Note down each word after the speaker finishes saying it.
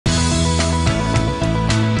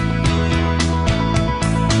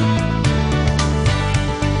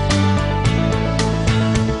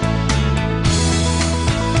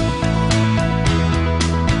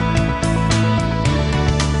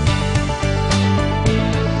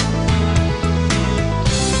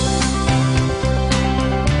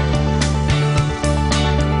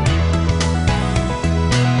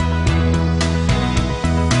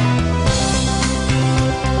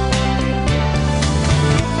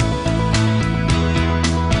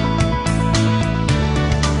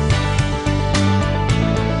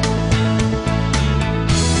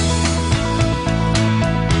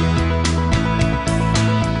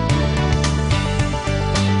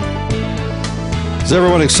Is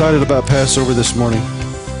everyone excited about Passover this morning?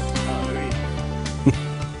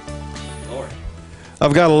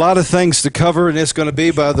 I've got a lot of things to cover, and it's going to be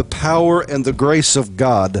by the power and the grace of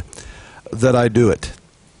God that I do it.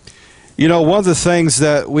 You know, one of the things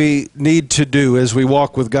that we need to do as we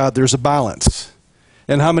walk with God, there's a balance.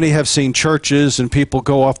 And how many have seen churches and people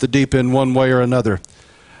go off the deep end one way or another?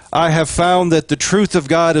 I have found that the truth of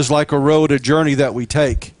God is like a road, a journey that we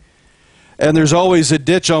take. And there's always a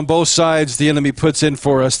ditch on both sides the enemy puts in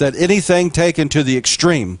for us, that anything taken to the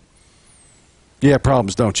extreme, you have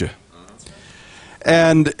problems, don't you?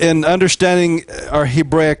 And in understanding our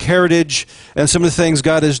Hebraic heritage and some of the things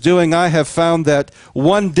God is doing, I have found that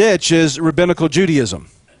one ditch is rabbinical Judaism.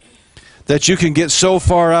 That you can get so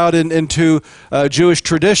far out into Jewish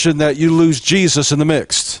tradition that you lose Jesus in the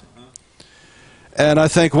mix. And I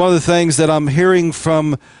think one of the things that I'm hearing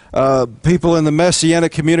from people in the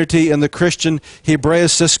Messianic community and the Christian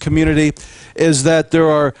Hebraicist community is that there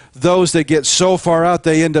are those that get so far out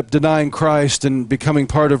they end up denying Christ and becoming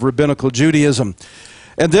part of rabbinical Judaism.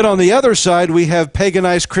 And then on the other side we have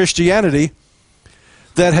paganized Christianity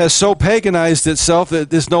that has so paganized itself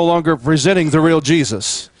that it's no longer presenting the real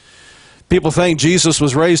Jesus. People think Jesus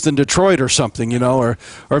was raised in Detroit or something, you know,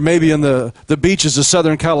 or maybe in the beaches of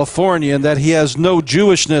Southern California, and that he has no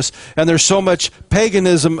Jewishness, and there's so much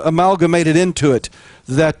paganism amalgamated into it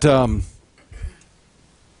that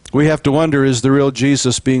we have to wonder, is the real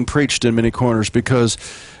Jesus being preached in many corners? Because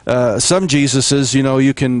some Jesuses, you know,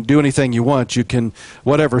 you can do anything you want. You can,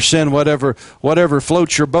 whatever, sin, whatever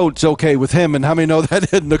floats your boat, it's okay with him. And how many know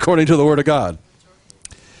that isn't according to the Word of God?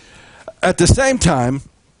 At the same time,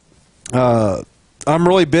 I'm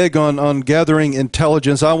really big on gathering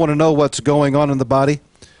intelligence. I want to know what's going on in the body.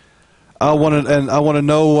 I want to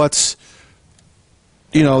know what's,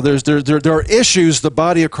 you know, there are issues the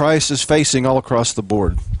body of Christ is facing all across the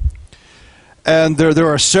board. And there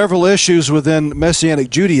are several issues within Messianic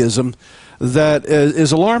Judaism that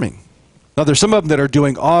is alarming. Now, there's some of them that are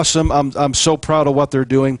doing awesome. I'm so proud of what they're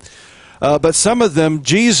doing. But some of them,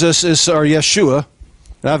 Jesus is, or Yeshua.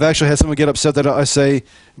 And I've actually had someone get upset that I say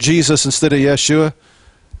Jesus instead of Yeshua.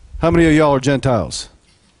 How many of y'all are Gentiles?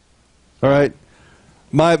 All right.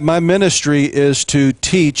 My ministry is to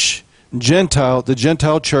teach the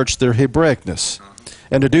Gentile church their Hebraicness.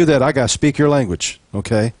 And to do that, I got to speak your language.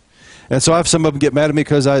 Okay. And so I have some of them get mad at me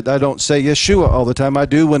because I don't say Yeshua all the time. I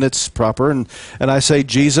do when it's proper. And I say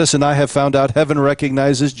Jesus, and I have found out heaven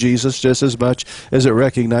recognizes Jesus just as much as it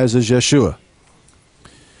recognizes Yeshua.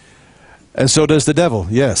 And so does the devil,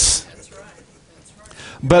 yes. That's right. That's right.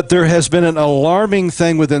 But there has been an alarming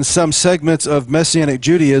thing within some segments of Messianic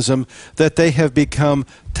Judaism that they have become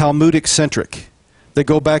Talmudic-centric. They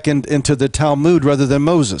go back into the Talmud rather than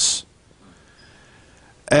Moses.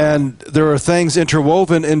 And there are things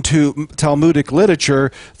interwoven into Talmudic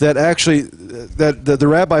literature that actually that the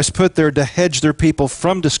rabbis put there to hedge their people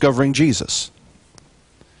from discovering Jesus.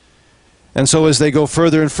 And so as they go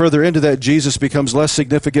further and further into that, Jesus becomes less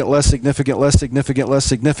significant, less significant, less significant, less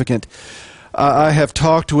significant. I have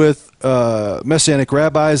talked with Messianic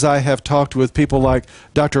rabbis. I have talked with people like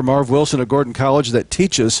Dr. Marv Wilson at Gordon College that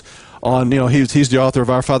teaches on, you know, he's the author of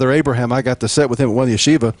Our Father Abraham. I got to sit with him at one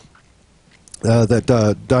yeshiva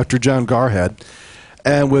that Dr. John Garr had.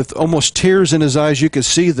 And with almost tears in his eyes, you could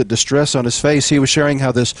see the distress on his face. He was sharing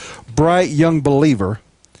how this bright young believer,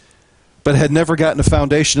 but had never gotten a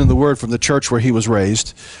foundation in the Word from the church where he was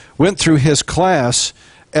raised, went through his class,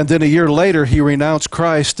 and then a year later he renounced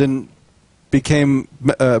Christ and became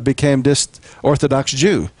this Orthodox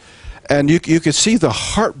Jew. And you could see the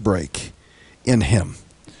heartbreak in him.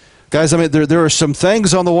 Guys, I mean, there are some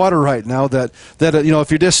things on the water right now that you know,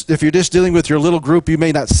 if you're just dealing with your little group, you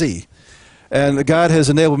may not see. And God has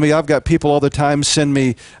enabled me. I've got people all the time send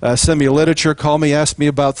me literature, call me, ask me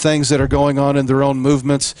about things that are going on in their own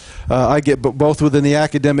movements. I get both within the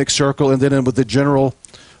academic circle and then with the general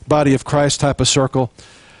body of Christ type of circle.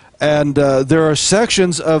 And there are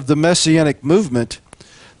sections of the Messianic movement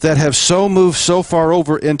that have moved so far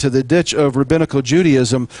over into the ditch of rabbinical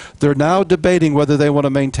Judaism, they're now debating whether they want to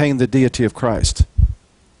maintain the deity of Christ.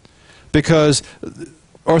 Because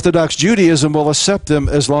Orthodox Judaism will accept them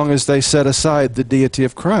as long as they set aside the deity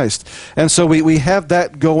of Christ. And so we have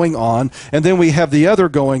that going on, and then we have the other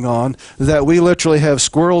going on, that we literally have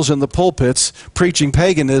squirrels in the pulpits preaching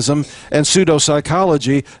paganism and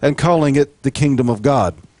pseudo-psychology and calling it the kingdom of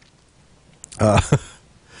God.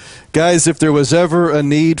 Guys, if there was ever a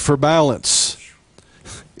need for balance,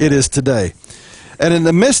 it is today. And in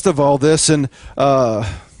the midst of all this, and let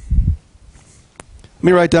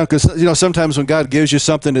me write down, because you know, sometimes when God gives you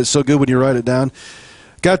something, it's so good when you write it down.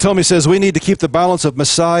 God told me, He says, we need to keep the balance of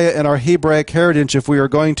Messiah and our Hebraic heritage if we are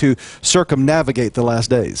going to circumnavigate the last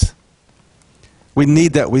days. We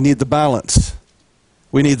need that. We need the balance.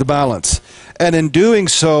 We need the balance. And in doing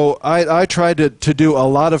so, I try to do a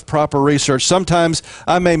lot of proper research. Sometimes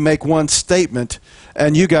I may make one statement,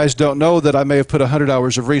 and you guys don't know that I may have put 100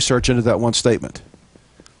 hours of research into that one statement.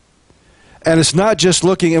 And it's not just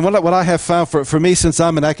looking, and what I have found for me, since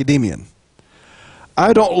I'm an academician,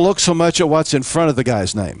 I don't look so much at what's in front of the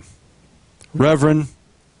guy's name. Reverend,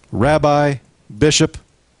 rabbi, bishop.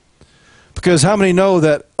 Because how many know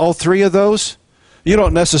that all three of those, you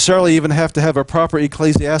don't necessarily even have to have a proper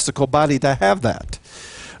ecclesiastical body to have that.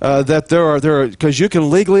 That there are, because you can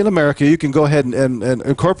legally in America, you can go ahead and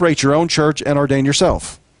incorporate your own church and ordain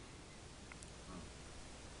yourself.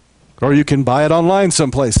 Or you can buy it online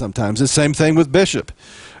someplace sometimes. The same thing with bishop.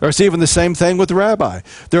 Or it's even the same thing with rabbi.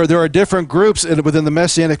 There are different groups within the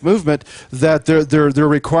Messianic movement that their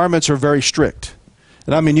requirements are very strict.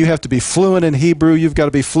 And I mean, you have to be fluent in Hebrew. You've got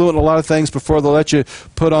to be fluent in a lot of things before they'll let you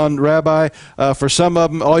put on rabbi. For some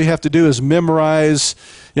of them, all you have to do is memorize.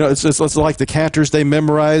 You know, it's like the cantors. They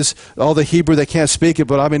memorize all the Hebrew. They can't speak it,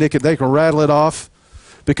 but I mean, they can rattle it off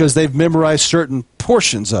because they've memorized certain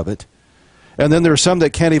portions of it. And then there are some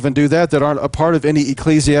that can't even do that aren't a part of any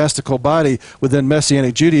ecclesiastical body within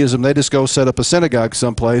Messianic Judaism. They just go set up a synagogue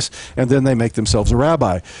someplace, and then they make themselves a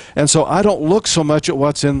rabbi. And so I don't look so much at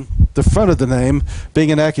what's in the front of the name,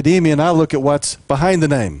 being an academician. I look at what's behind the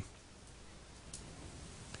name.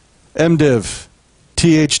 MDiv,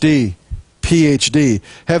 THD, PhD.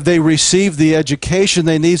 Have they received the education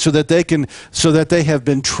they need so that they have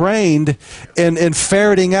been trained in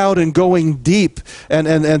ferreting out and going deep, and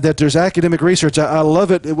that there's academic research. I love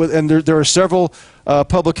it. And there are several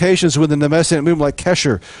publications within the Messianic movement like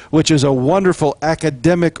Kesher, which is a wonderful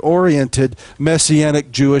academic-oriented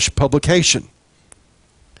Messianic Jewish publication.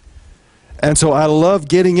 And so I love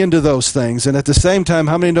getting into those things. And at the same time,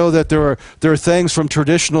 how many know that there are things from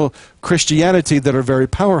traditional Christianity that are very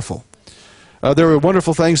powerful? There were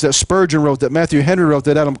wonderful things that Spurgeon wrote, that Matthew Henry wrote,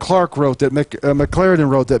 that Adam Clark wrote, that McLaren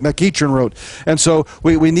wrote, that McEachern wrote. And so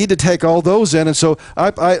we need to take all those in. And so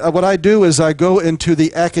what I do is I go into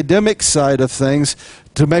the academic side of things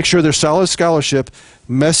to make sure there's solid scholarship,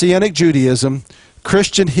 Messianic Judaism,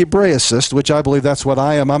 Christian Hebraicist, which I believe that's what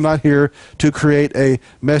I am. I'm not here to create a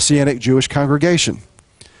Messianic Jewish congregation.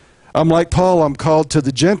 I'm like Paul, I'm called to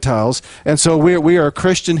the Gentiles, and so we are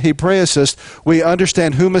Christian Hebraicists. We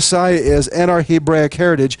understand who Messiah is and our Hebraic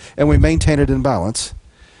heritage, and we maintain it in balance.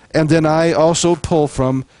 And then I also pull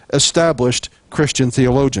from established Christian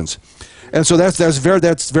theologians. And so that's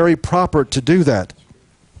very proper to do that.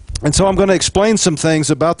 And so I'm going to explain some things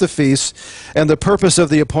about the feasts and the purpose of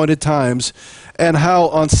the appointed times, and how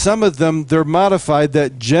on some of them they're modified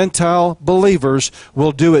that Gentile believers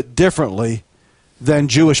will do it differently than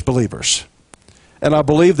Jewish believers. And I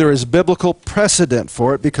believe there is biblical precedent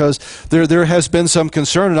for it, because there has been some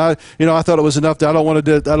concern, and I thought it was enough that I don't want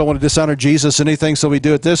to dishonor Jesus or anything, so we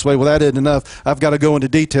do it this way. Well, that isn't enough. I've got to go into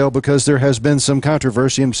detail because there has been some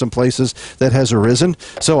controversy in some places that has arisen.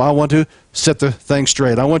 So I want to set the thing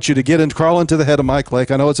straight. I want you to crawl into the head of Mike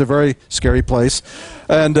Lake. I know it's a very scary place,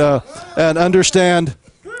 and understand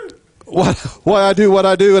why I do what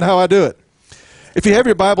I do and how I do it. If you have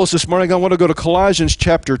your Bibles this morning, I want to go to Colossians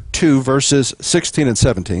chapter 2, verses 16 and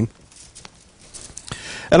 17.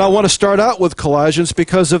 And I want to start out with Colossians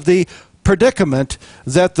because of the predicament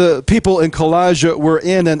that the people in Colossia were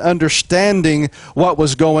in understanding what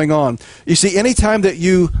was going on. You see, anytime that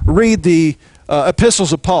you read the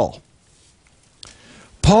epistles of Paul,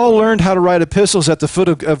 Paul learned how to write epistles at the foot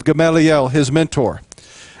of Gamaliel, his mentor.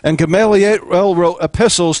 And Gamaliel wrote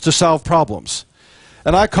epistles to solve problems.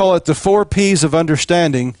 And I call it the 4 P's of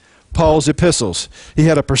understanding Paul's epistles. He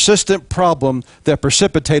had a persistent problem that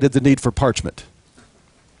precipitated the need for parchment.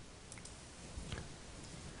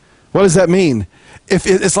 What does that mean?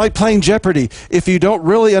 It's like playing Jeopardy. If you don't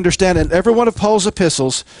really understand, in every one of Paul's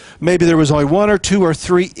epistles, maybe there was only 1 or 2 or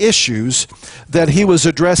 3 issues that he was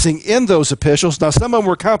addressing in those epistles. Now, some of them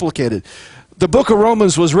were complicated. The book of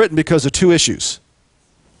Romans was written because of 2 issues.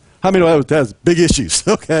 How many know that's big issues?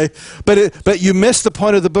 Okay, but you miss the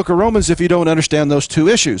point of the book of Romans if you don't understand those 2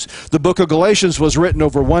 issues. The book of Galatians was written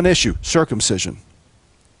over 1 issue: circumcision.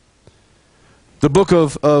 The book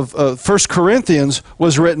of 1 Corinthians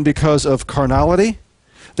was written because of carnality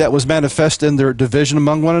that was manifest in their division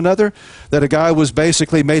among one another. That a guy was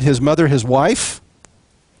basically made his mother his wife.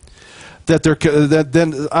 That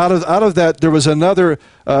then out of that there was another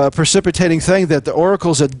precipitating thing, that the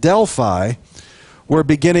oracles at Delphi were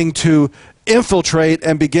beginning to infiltrate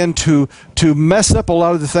and begin to mess up a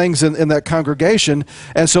lot of the things in that congregation,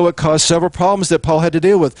 and so it caused several problems that Paul had to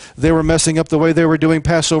deal with. They were messing up the way they were doing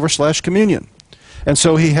Passover/communion. And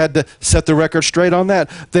so he had to set the record straight on that.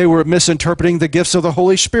 They were misinterpreting the gifts of the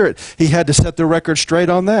Holy Spirit. He had to set the record straight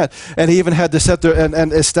on that. And he even had to set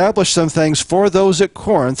and establish some things for those at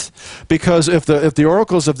Corinth, because if the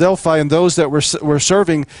oracles of Delphi and those that were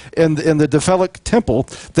serving in the Delphic temple,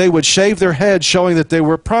 they would shave their heads, showing that they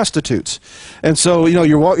were prostitutes. And so, you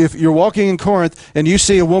know, if you're walking in Corinth and you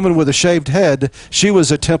see a woman with a shaved head, she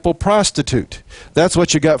was a temple prostitute. That's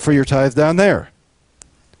what you got for your tithe down there.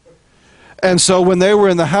 And so when they were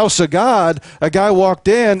in the house of God, a guy walked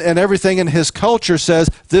in and everything in his culture says,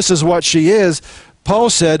 this is what she is. Paul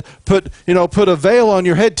said, put a veil on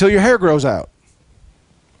your head till your hair grows out.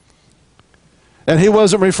 And he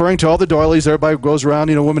wasn't referring to all the doilies. Everybody goes around,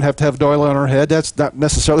 women have to have a doily on her head. That's not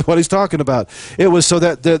necessarily what he's talking about. It was so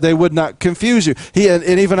that they would not confuse you. And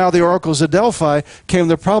even out of the oracles of Delphi came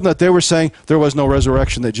the problem that they were saying there was no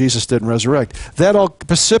resurrection, that Jesus didn't resurrect. That all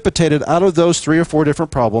precipitated out of those 3 or 4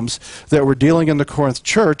 different problems that were dealing in the Corinth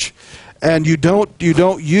church. And you don't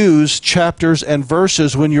use chapters and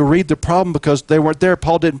verses when you read the problem, because they weren't there.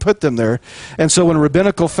 Paul didn't put them there. And so in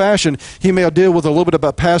rabbinical fashion, he may deal with a little bit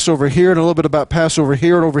about Passover here and a little bit about Passover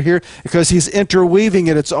here and over here, because he's interweaving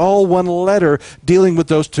it. It's all one letter dealing with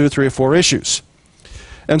those 2, 3, or 4 issues.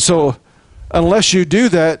 And so unless you do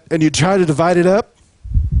that and you try to divide it up,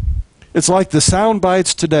 it's like the sound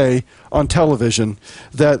bites today on television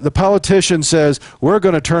that the politician says, we're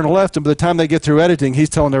going to turn left, and by the time they get through editing, he's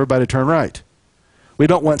telling everybody to turn right. We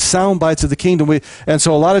don't want sound bites of the kingdom. And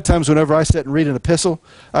so a lot of times whenever I sit and read an epistle,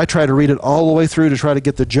 I try to read it all the way through to try to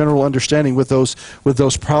get the general understanding with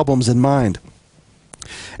those problems in mind.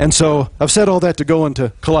 And so I've said all that to go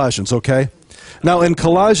into Colossians, okay? Now in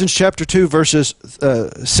Colossians chapter 2, verses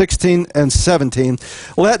 16 and 17,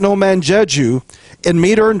 let no man judge you in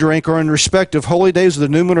meat or in drink, or in respect of holy days, or the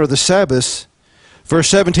new moon, or the Sabbaths. Verse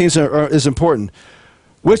 17 is important.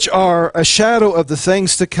 Which are a shadow of the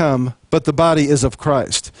things to come, but the body is of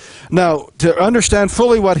Christ. Now, to understand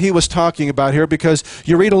fully what he was talking about here, because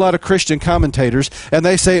you read a lot of Christian commentators, and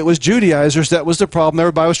they say it was Judaizers that was the problem.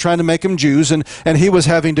 Everybody was trying to make them Jews, and he was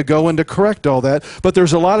having to go in to correct all that. But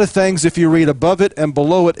there's a lot of things, if you read above it and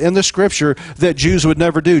below it in the Scripture, that Jews would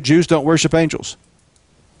never do. Jews don't worship angels.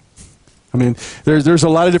 I mean, there's a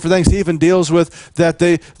lot of different things. He even deals with that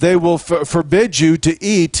they will forbid you to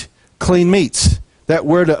eat clean meats. That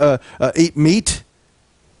word eat meat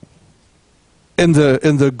in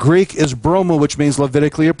the Greek is broma, which means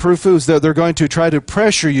Levitically approved foods. They're going to try to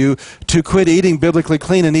pressure you to quit eating biblically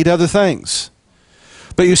clean and eat other things.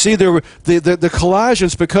 But you see, the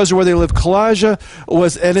Colossians, because of where they lived, Colossia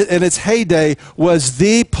was, in its heyday, was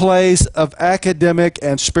the place of academic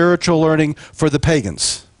and spiritual learning for the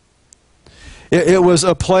pagans. It was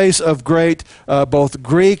a place of great both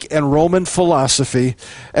Greek and Roman philosophy,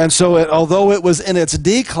 and so although it was in its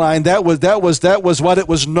decline, that was what it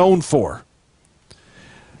was known for.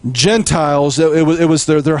 Gentiles, it was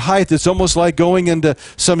their height. It's almost like going into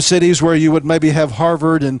some cities where you would maybe have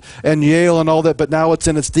Harvard and Yale and all that, but now it's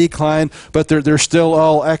in its decline, but they're still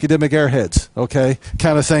all academic airheads, okay,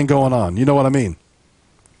 kind of thing going on. You know what I mean?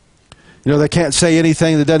 They can't say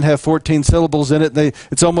anything that doesn't have 14 syllables in it.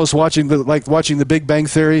 It's almost like watching the Big Bang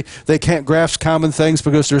Theory. They can't grasp common things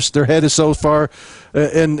because their head is so far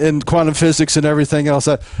in quantum physics and everything else.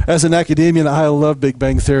 As an academician, I love Big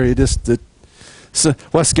Bang Theory.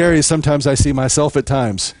 What's scary is sometimes I see myself at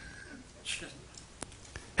times.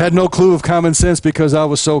 Had no clue of common sense because I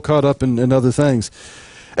was so caught up in other things.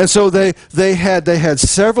 And so they had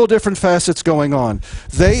several different facets going on.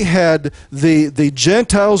 They had the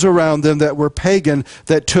Gentiles around them that were pagan,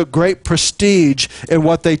 that took great prestige in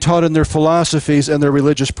what they taught in their philosophies and their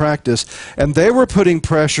religious practice. And they were putting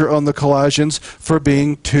pressure on the Colossians for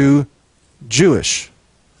being too Jewish.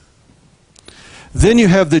 Then you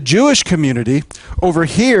have the Jewish community over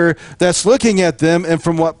here that's looking at them, and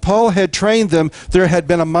from what Paul had trained them, there had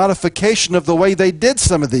been a modification of the way they did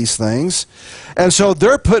some of these things. And so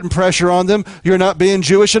they're putting pressure on them. You're not being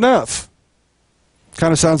Jewish enough.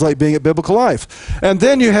 Kind of sounds like being at Biblical Life. And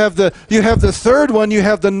then you have the third one. You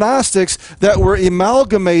have the Gnostics that were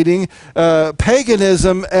amalgamating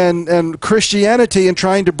paganism and Christianity and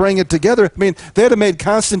trying to bring it together. I mean, they'd have made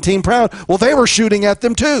Constantine proud. Well, they were shooting at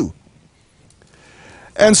them too.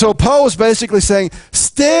 And so Paul was basically saying,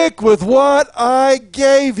 stick with what I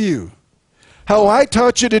gave you. How I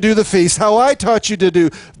taught you to do the feast, how I taught you to do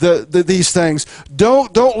these things.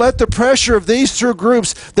 Don't let the pressure of these two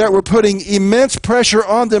groups that were putting immense pressure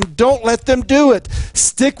on them, don't let them do it.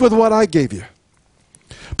 Stick with what I gave you.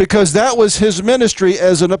 because that was his ministry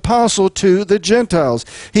as an apostle to the Gentiles.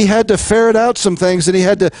 He had to ferret out some things, and he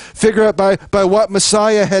had to figure out by what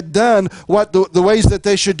Messiah had done, what the ways that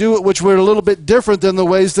they should do it, which were a little bit different than the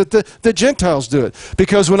ways that the Gentiles do it.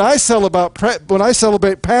 Because when I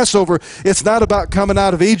celebrate Passover, it's not about coming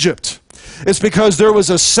out of Egypt. It's because there was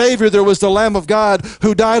a Savior, there was the Lamb of God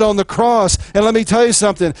who died on the cross. And let me tell you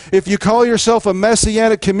something, if you call yourself a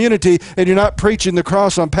Messianic community and you're not preaching the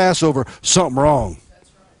cross on Passover, something wrong.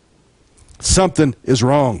 Something is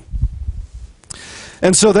wrong.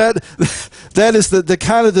 And so that is the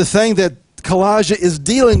kind of the thing that Colossians is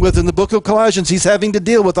dealing with in the book of Colossians. He's having to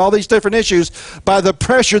deal with all these different issues by the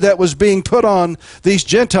pressure that was being put on these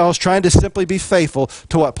Gentiles trying to simply be faithful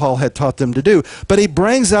to what Paul had taught them to do. But he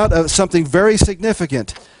brings out something very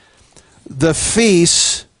significant. The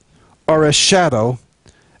feasts are a shadow,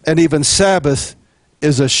 and even Sabbath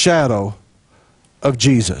is a shadow of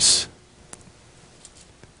Jesus.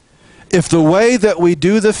 If the way that we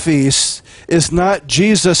do the feasts is not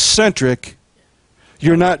Jesus-centric,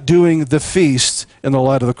 you're not doing the feast in the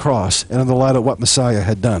light of the cross and in the light of what Messiah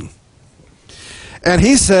had done. And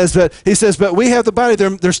he says, but we have the body.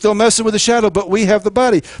 They're still messing with the shadow, but we have the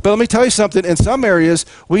body. But let me tell you something. In some areas,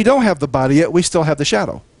 we don't have the body yet. We still have the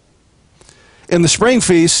shadow. In the spring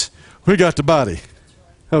feast, we got the body.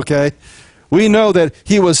 Okay? We know that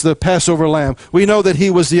he was the Passover lamb. We know that he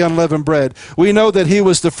was the unleavened bread. We know that he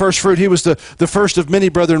was the first fruit. He was the first of many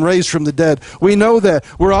brethren raised from the dead. We know that.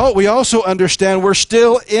 We also understand we're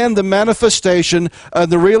still in the manifestation of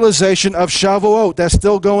the realization of Shavuot. That's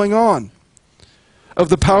still going on. Of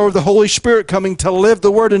the power of the Holy Spirit coming to live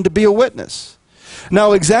the word and to be a witness.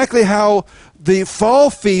 Now, exactly how the fall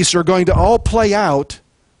feasts are going to all play out,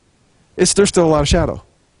 there's still a lot of shadow.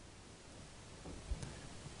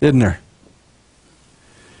 Isn't there?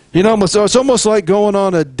 You know, it's almost like going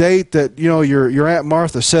on a date that, you know, your Aunt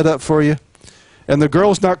Martha set up for you, and the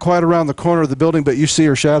girl's not quite around the corner of the building, but you see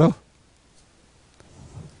her shadow.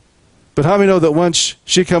 But how many know that once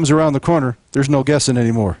she comes around the corner, there's no guessing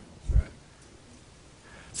anymore?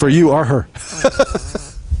 For you or her.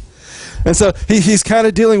 And so he's kind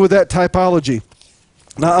of dealing with that typology.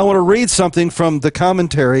 Now, I want to read something from the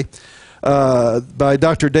commentary by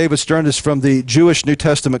Dr. David Stern. It's from the Jewish New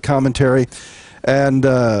Testament commentary. And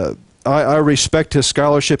I respect his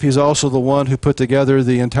scholarship. He's also the one who put together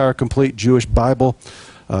the entire complete Jewish Bible.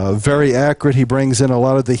 Very accurate. He brings in a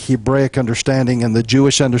lot of the Hebraic understanding and the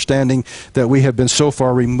Jewish understanding that we have been so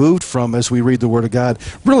far removed from as we read the Word of God.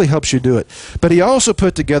 Really helps you do it. But he also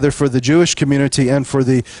put together for the Jewish community and for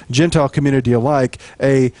the Gentile community alike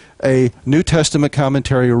a New Testament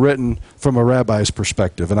commentary written from a rabbi's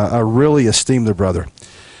perspective. And I really esteem the brother.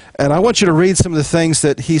 And I want you to read some of the things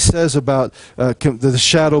that he says about the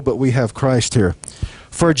shadow, but we have Christ here.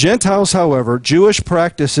 For Gentiles, however, Jewish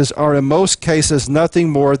practices are in most cases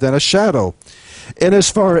nothing more than a shadow, in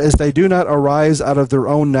as far as they do not arise out of their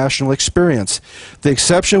own national experience. The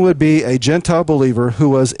exception would be a Gentile believer who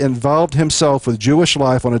was involved himself with Jewish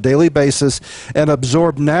life on a daily basis and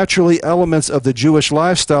absorbed naturally elements of the Jewish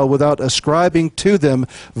lifestyle without ascribing to them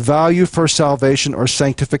value for salvation or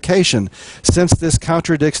sanctification, since this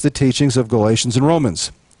contradicts the teachings of Galatians and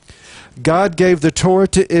Romans. God gave the Torah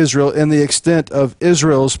to Israel in the extent of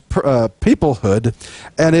Israel's peoplehood,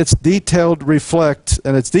 and its details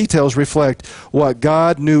reflect what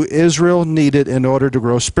God knew Israel needed in order to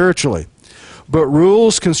grow spiritually. But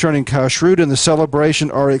rules concerning kashrut and the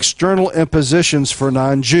celebration are external impositions for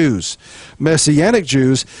non-Jews. Messianic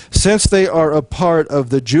Jews, since they are a part of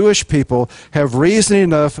the Jewish people, have reason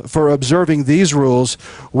enough for observing these rules,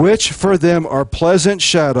 which for them are pleasant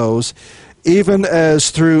shadows, even as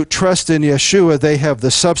through trust in Yeshua they have the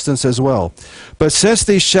substance as well. But since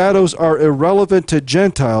these shadows are irrelevant to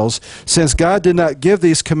Gentiles, since God did not give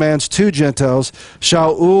these commands to Gentiles,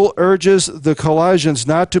 Shaul urges the Colossians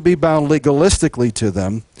not to be bound legalistically to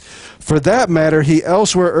them. For that matter, he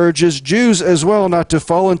elsewhere urges Jews as well not to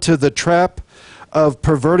fall into the trap of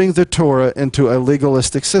perverting the Torah into a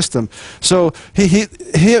legalistic system. So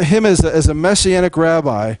him as a Messianic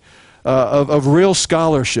rabbi of real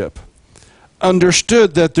scholarship,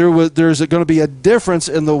 understood that there's going to be a difference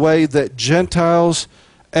in the way that Gentiles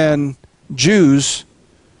and Jews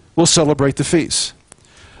will celebrate the feasts.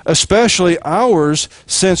 Especially ours,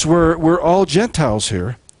 since we're all Gentiles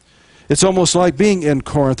here. It's almost like being in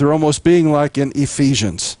Corinth, or almost being like in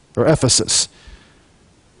Ephesians, or Ephesus.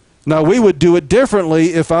 Now, we would do it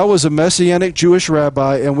differently if I was a Messianic Jewish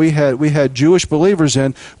rabbi and we had Jewish believers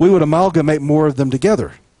in. We would amalgamate more of them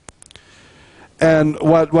together. And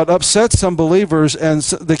what upsets some believers, and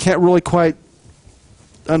they can't really quite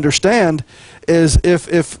understand, is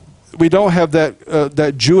if we don't have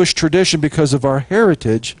that Jewish tradition because of our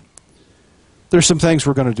heritage, there's some things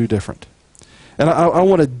we're going to do different. And I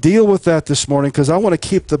want to deal with that this morning because I want to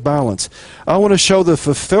keep the balance. I want to show the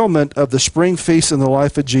fulfillment of the spring feast in the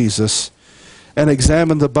life of Jesus and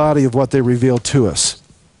examine the body of what they reveal to us.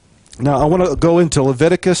 Now, I want to go into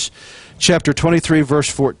Leviticus chapter 23, verse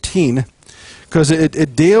 14, because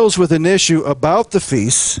it deals with an issue about the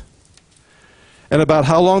feasts and about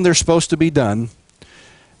how long they're supposed to be done.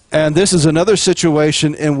 And this is another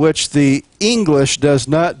situation in which the English does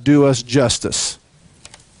not do us justice.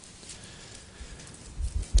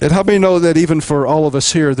 And how many know that even for all of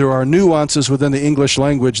us here, there are nuances within the English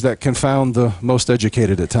language that confound the most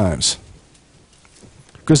educated at times?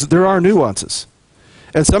 Because there are nuances.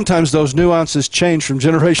 And sometimes those nuances change from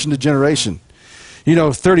generation to generation. You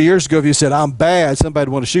know, 30 years ago, if you said, I'm bad, somebody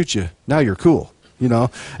would want to shoot you. Now you're cool, you know.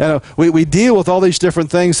 And we deal with all these different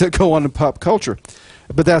things that go on in pop culture.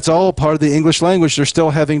 But that's all part of the English language. They're still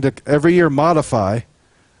having to, every year, modify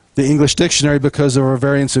the English dictionary because of our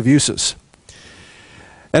variance of uses.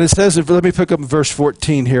 And it says, let me pick up verse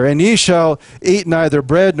 14 here. And ye shall eat neither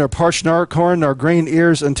bread, nor parched corn, nor green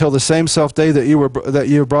ears, until the same self day that you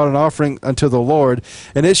have brought an offering unto the Lord.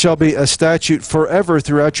 And it shall be a statute forever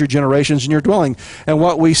throughout your generations in your dwelling. And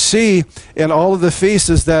what we see in all of the feasts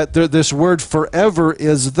is that this word forever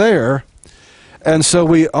is there. And so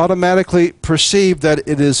we automatically perceive that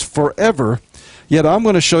it is forever. Yet I'm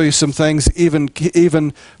going to show you some things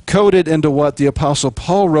even coded into what the Apostle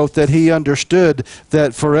Paul wrote, that he understood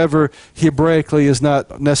that forever Hebraically is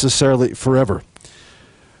not necessarily forever.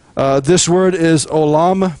 This word is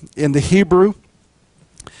olam in the Hebrew.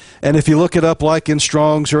 And if you look it up like in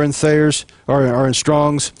Strong's or in Thayer's or in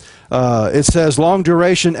Strong's, it says long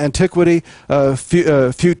duration, antiquity,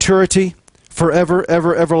 futurity, forever,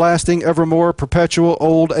 ever, everlasting, evermore, perpetual,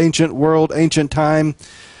 old, ancient world, ancient time.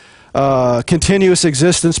 Continuous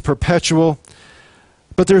existence, perpetual.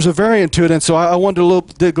 But there's a variant to it, and so I wanted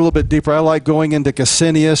to dig a little bit deeper. I like going into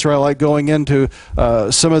Gesenius, or I like going into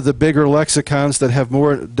some of the bigger lexicons that have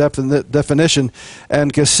more depth and definition.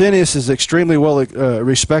 And Gesenius is extremely well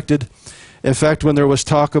respected. In fact, when there was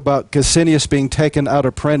talk about Gesenius being taken out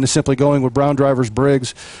of print and simply going with Brown Drivers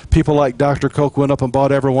Briggs, people like Dr. Koch went up and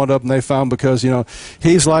bought every one of them they found, because, you know,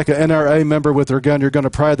 he's like an NRA member with their gun. You're going to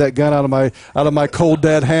pry that gun out of my cold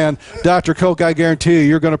dead hand. Dr. Koch, I guarantee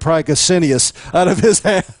you're going to pry Gesenius out of his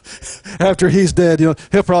hand after he's dead. You know,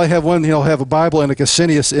 he'll probably have one. He'll have a Bible and a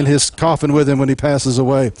Gesenius in his coffin with him when he passes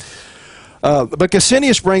away. But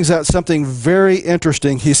Gesenius brings out something very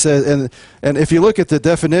interesting. He says, and if you look at the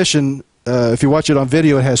definition, if you watch it on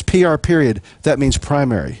video, it has PR period. That means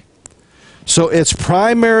primary. So its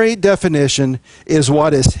primary definition is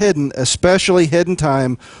what is hidden, especially hidden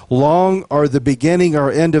time, long, or the beginning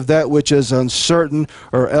or end of that which is uncertain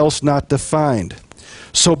or else not defined.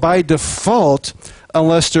 So by default,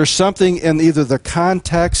 unless there's something in either the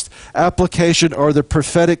context, application, or the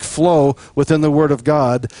prophetic flow within the Word of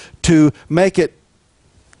God to make it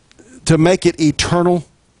eternal,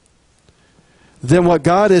 then what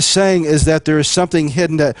God is saying is that there is something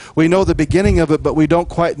hidden, that we know the beginning of it, but we don't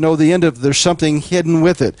quite know the end of it. There's something hidden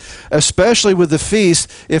with it. Especially with the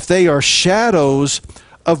feast, if they are shadows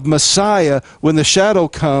of Messiah, when the shadow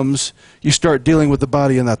comes, you start dealing with the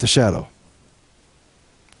body and not the shadow.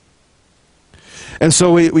 And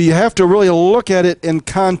so we have to really look at it in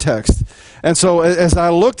context. And so as I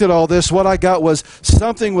looked at all this, what I got was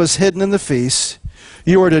something was hidden in the feast.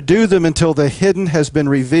 You are to do them until the hidden has been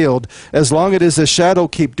revealed. As long as it is a shadow,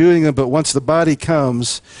 keep doing them. But once the body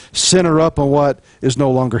comes, center up on what is no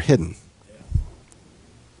longer hidden.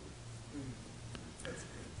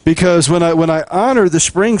 Because when I honor the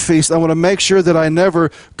spring feast, I want to make sure that I never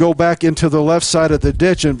go back into the left side of the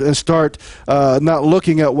ditch and start not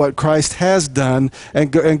looking at what Christ has done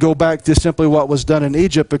and go back to simply what was done in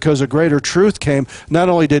Egypt, because a greater truth came. Not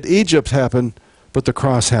only did Egypt happen, but the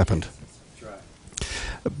cross happened.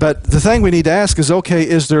 But the thing we need to ask is, okay,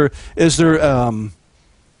 is there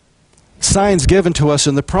signs given to us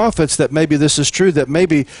in the prophets that maybe this is true, that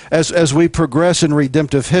maybe as we progress in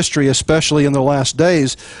redemptive history, especially in the last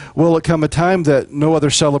days, will it come a time that no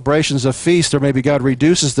other celebrations of feast, or maybe God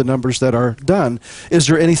reduces the numbers that are done? Is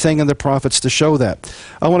there anything in the prophets to show that?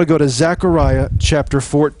 I want to go to Zechariah chapter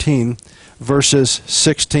 14, verses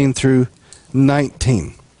 16 through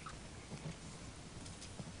 19.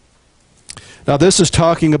 Now, this is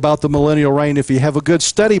talking about the millennial reign. If you have a good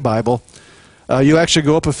study Bible, you actually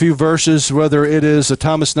go up a few verses, whether it is a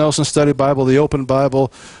Thomas Nelson study Bible, the Open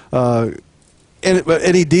Bible,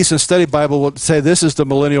 any decent study Bible will say this is the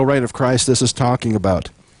millennial reign of Christ this is talking about.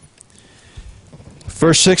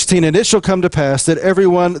 Verse 16, and it shall come to pass that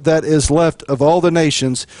everyone that is left of all the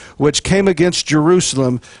nations which came against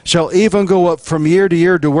Jerusalem shall even go up from year to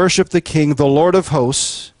year to worship the King, the Lord of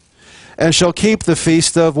hosts, and shall keep the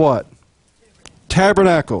feast of what?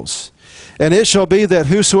 Tabernacles. And it shall be that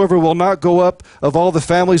whosoever will not go up of all the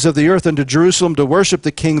families of the earth unto Jerusalem to worship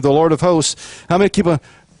the King, the Lord of hosts. How many keep on?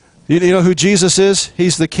 You know who Jesus is?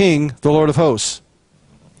 He's the King, the Lord of hosts.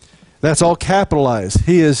 That's all capitalized.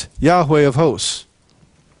 He is Yahweh of hosts.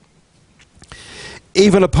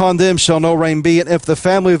 Even upon them shall no rain be, and if the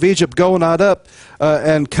family of Egypt go not up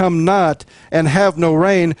and come not, and have no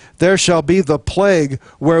rain, there shall be the plague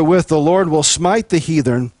wherewith the Lord will smite the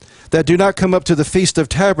heathen that do not come up to the Feast of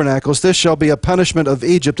Tabernacles. This shall be a punishment of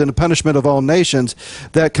Egypt and a punishment of all nations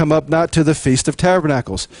that come up not to the Feast of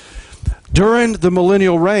Tabernacles. During the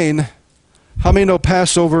millennial reign, how many know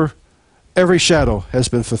Passover, every shadow has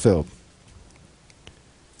been fulfilled?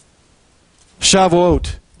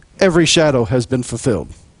 Shavuot, every shadow has been fulfilled.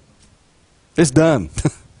 It's done.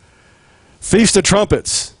 Feast of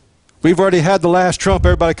Trumpets. We've already had the last trump.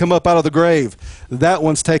 Everybody come up out of the grave. That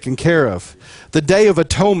one's taken care of. The Day of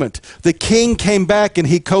Atonement. The King came back and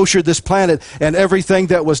he koshered this planet, and everything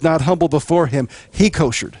that was not humble before him, he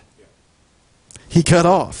koshered. He cut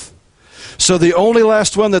off. So the only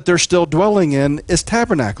last one that they're still dwelling in is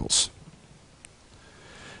tabernacles.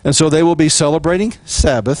 And so they will be celebrating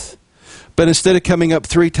Sabbath. But instead of coming up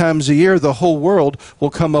 3 times a year, the whole world will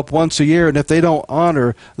come up once a year. And if they don't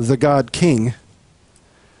honor the God King,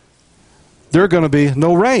 there's going to be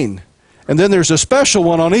no rain. And then there's a special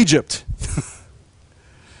one on Egypt.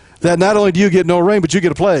 That not only do you get no rain, but you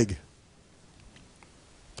get a plague.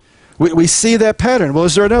 We see that pattern. Well,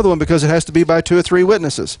 is there another one? Because it has to be by 2 or 3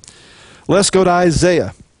 witnesses. Let's go to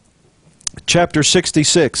Isaiah chapter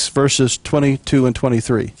 66, verses 22 and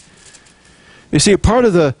 23. You see, part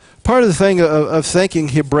of the thing of thinking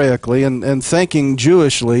Hebraically and thinking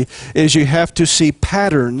Jewishly is you have to see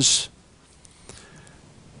patterns.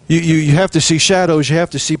 You have to see shadows, you have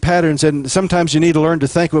to see patterns, and sometimes you need to learn to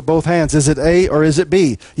think with both hands. Is it A or is it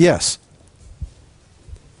B? Yes.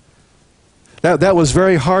 That was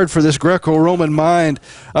very hard for this Greco-Roman mind.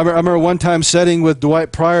 I remember one time sitting with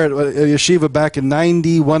Dwight Pryor at Yeshiva back in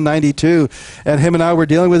 91, 92, and him and I were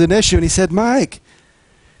dealing with an issue, and he said, Mike,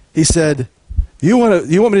 he said, you want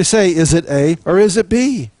me to say, is it A or is it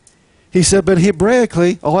B? He said, but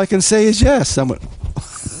Hebraically, all I can say is yes. I went,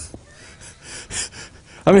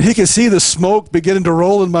 I mean, he could see the smoke beginning to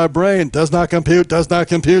roll in my brain. Does not compute, does not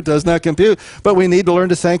compute, does not compute. But we need to learn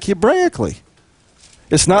to think Hebraically.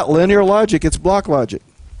 It's not linear logic, it's block logic.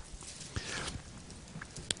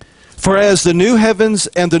 For as the new heavens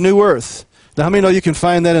and the new earth. Now, how many know you can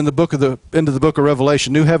find that in the book of into the book of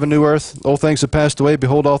Revelation? New heaven, new earth. Old things have passed away.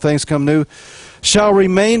 Behold, all things come new. Shall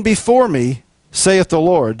remain before me, saith the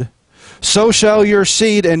Lord. So shall your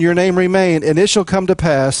seed and your name remain, and it shall come to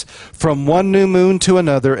pass from one new moon to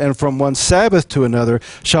another, and from one Sabbath to another,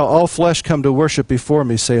 shall all flesh come to worship before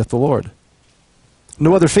me, saith the Lord.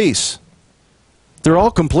 No other feasts. They're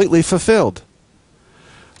all completely fulfilled.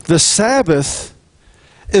 The Sabbath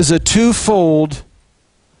is a twofold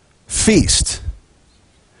feast.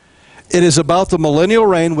 It is about the millennial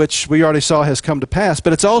reign, which we already saw has come to pass,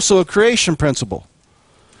 but it's also a creation principle.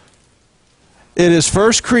 It is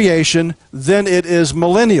first creation, then it is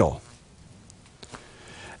millennial.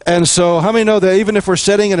 And so how many know that even if we're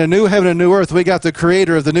sitting in a new heaven and new earth, we got the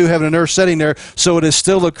creator of the new heaven and earth sitting there, so it is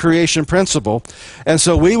still a creation principle. And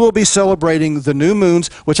so we will be celebrating the new moons,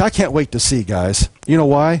 which I can't wait to see, guys. You know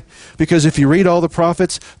why? Because if you read all the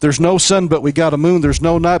prophets, there's no sun, but we got a moon. There's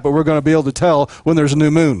no night, but we're going to be able to tell when there's a new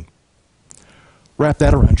moon. Wrap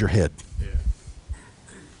that around your head.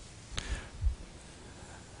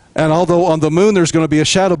 And although on the moon there's going to be a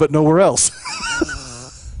shadow, but nowhere else.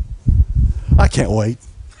 I can't wait.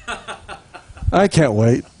 I can't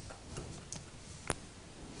wait.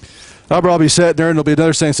 I'll probably be sitting there and there'll be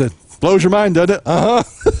another saying, said, blows your mind, doesn't it? Uh-huh.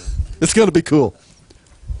 It's going to be cool.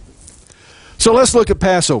 So let's look at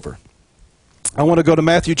Passover. I want to go to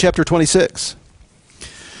Matthew chapter 26.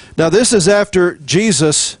 Now this is after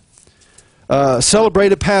Jesus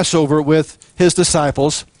celebrated Passover with his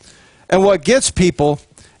disciples. And what gets people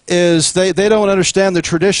is they don't understand the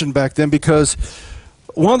tradition back then, because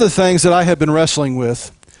one of the things that I have been wrestling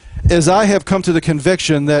with is I have come to the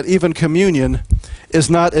conviction that even communion is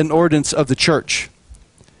not an ordinance of the church.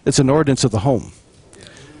 It's an ordinance of the home.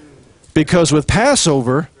 Because with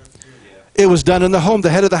Passover, it was done in the home. The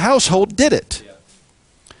head of the household did it.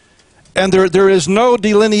 And there is no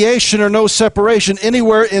delineation or no separation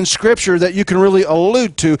anywhere in Scripture that you can really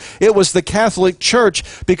allude to. It was the Catholic Church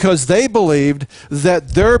because they believed that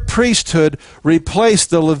their priesthood replaced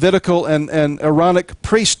the Levitical and Aaronic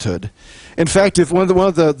priesthood. In fact, if one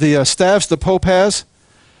of the staffs the Pope has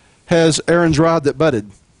Aaron's rod that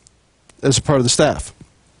budded as a part of the staff.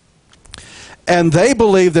 And they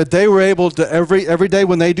believe that they were able to, every day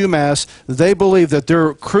when they do Mass, they believe that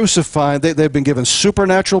they're crucifying, they've been given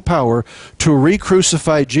supernatural power to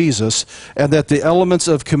re-crucify Jesus, and that the elements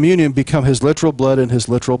of communion become his literal blood and his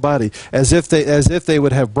literal body, as if they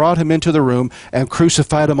would have brought him into the room and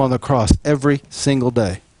crucified him on the cross every single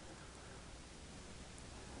day.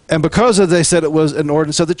 And because they said it was an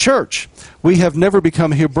ordinance of the church, we have never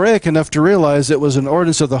become Hebraic enough to realize it was an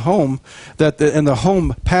ordinance of the home, that in the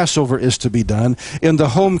home Passover is to be done. In the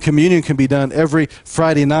home communion can be done every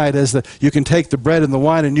Friday night, you can take the bread and the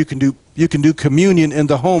wine and you can do communion in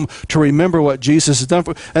the home to remember what Jesus has done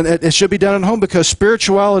for. And it should be done in home because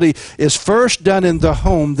spirituality is first done in the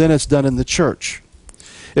home, then it's done in the church.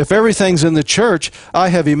 If everything's in the church, I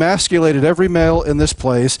have emasculated every male in this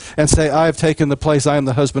place and say, I have taken the place, I am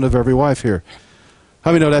the husband of every wife here.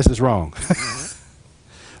 How many know that is wrong?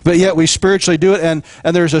 But yet we spiritually do it, and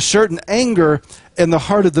there's a certain anger in the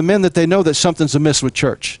heart of the men that they know that something's amiss with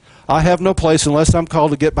church. I have no place unless I'm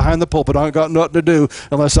called to get behind the pulpit. I ain't got nothing to do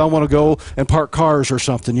unless I want to go and park cars or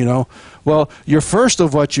something, you know. Well, your first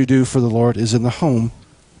of what you do for the Lord is in the home,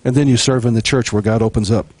 and then you serve in the church where God opens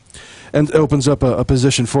up. And opens up a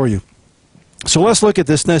position for you. So let's look at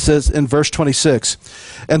this. It says in verse 26,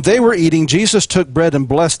 and they were eating. Jesus took bread and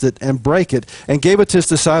blessed it and brake it and gave it to his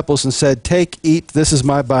disciples and said, take, eat, this is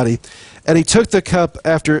my body. And he took the cup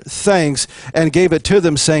after thanks and gave it to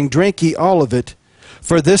them, saying, drink ye all of it,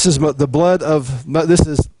 for this is my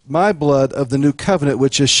blood of the new covenant,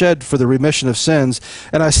 which is shed for the remission of sins.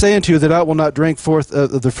 And I say unto you that I will not drink forth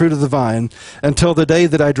of the fruit of the vine until the day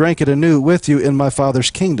that I drink it anew with you in my Father's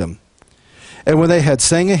kingdom. And when they had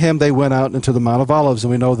sang a hymn, they went out into the Mount of Olives.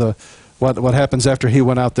 And we know what happens after he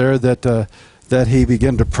went out there, that he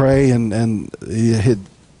began to pray and he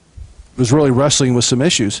was really wrestling with some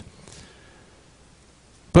issues.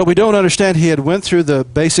 But we don't understand he had went through the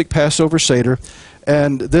basic Passover Seder,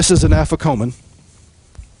 and this is an afikomen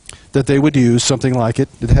that they would use, something like it.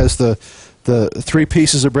 It has the 3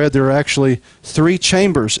 pieces of bread. There are actually 3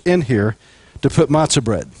 chambers in here to put matzah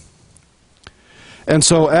bread. And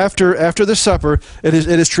so after the supper, it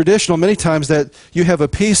is traditional many times that you have a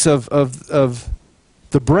piece of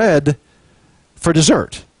the bread for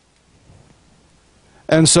dessert.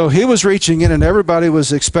 And so he was reaching in, and everybody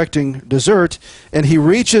was expecting dessert, and he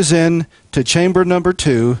reaches in to chamber number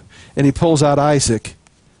 2, and he pulls out Isaac,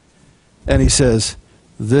 and he says,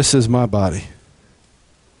 this is my body,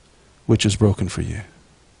 which is broken for you.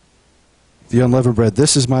 The unleavened bread,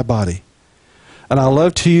 this is my body. And I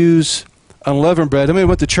love to use unleavened bread. I mean,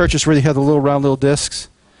 what the churches where they have the little round little discs,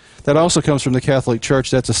 that also comes from the Catholic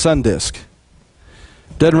Church. That's a sun disc.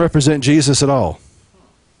 Doesn't represent Jesus at all.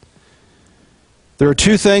 There are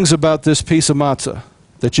 2 things about this piece of matzah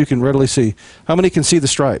that you can readily see. How many can see the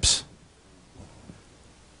stripes?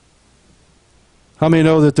 How many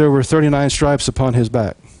know that there were 39 stripes upon his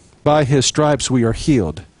back? By his stripes we are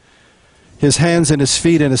healed. His hands and his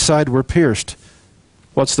feet and his side were pierced.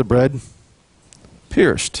 What's the bread?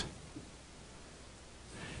 Pierced.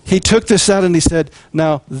 He took this out and he said,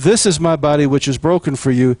 now this is my body which is broken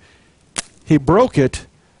for you. He broke it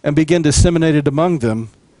and began to disseminate it among them.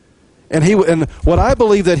 And what I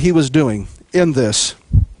believe that he was doing in this,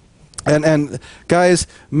 and guys,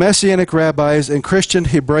 Messianic rabbis and Christian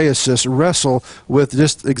Hebraicists wrestle with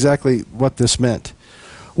just exactly what this meant.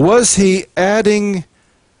 Was he adding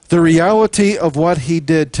the reality of what he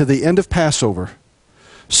did to the end of Passover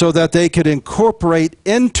so that they could incorporate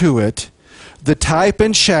into it the type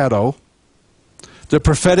and shadow, the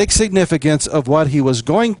prophetic significance of what he was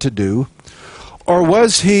going to do? Or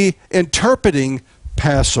was he interpreting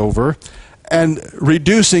Passover and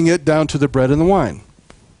reducing it down to the bread and the wine?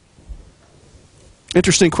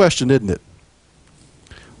 Interesting question, isn't it?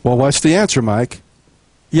 Well, what's the answer, Mike?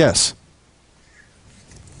 Yes.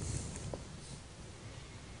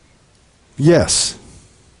 Yes.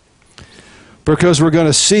 Because we're going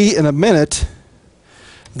to see in a minute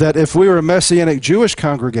that if we were a Messianic Jewish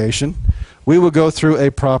congregation, we would go through a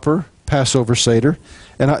proper Passover Seder.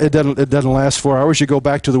 And it doesn't last 4 hours. You go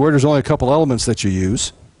back to the Word. There's only a couple elements that you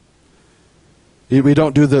use. We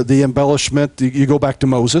don't do the embellishment. You go back to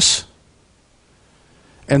Moses.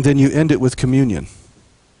 And then you end it with communion.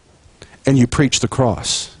 And you preach the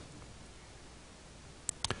cross.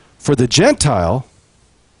 For the Gentile,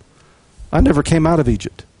 I never came out of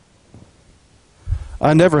Egypt.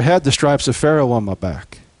 I never had the stripes of Pharaoh on my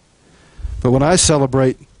back. But when I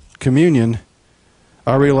celebrate communion,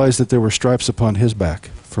 I realize that there were stripes upon his back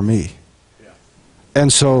for me. Yeah.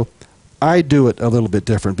 And so I do it a little bit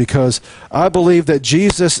different, because I believe that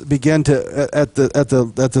Jesus began to, at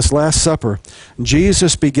this Last Supper,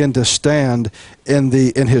 Jesus began to stand in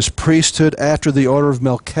his priesthood after the order of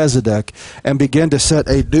Melchizedek and began to set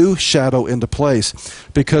a new shadow into place.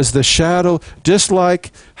 Because the shadow, just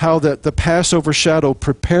like how the Passover shadow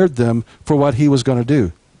prepared them for what he was going to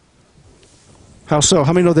do. How so?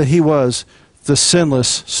 How many know that he was the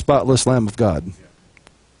sinless, spotless Lamb of God?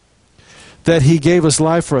 That he gave his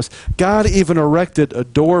life for us. God even erected a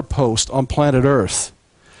doorpost on planet Earth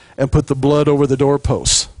and put the blood over the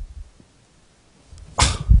doorposts.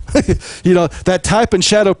 You know, that type and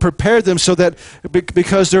shadow prepared them so that,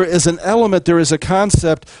 because there is an element, there is a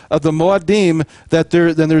concept of the Moadim, that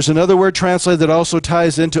then there's another word translated that also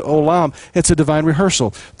ties into Olam. It's a divine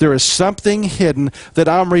rehearsal. There is something hidden that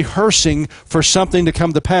I'm rehearsing for something to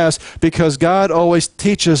come to pass, because God always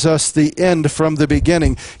teaches us the end from the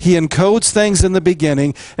beginning. He encodes things in the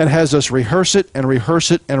beginning and has us rehearse it and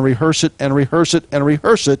rehearse it and rehearse it and rehearse it and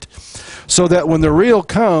rehearse it, so that when the real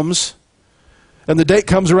comes, and the date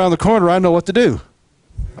comes around the corner, I know what to do.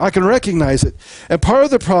 I can recognize it. And part of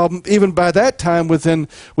the problem, even by that time within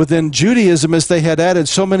Judaism, is they had added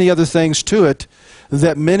so many other things to it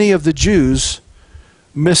that many of the Jews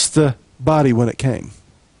missed the body when it came.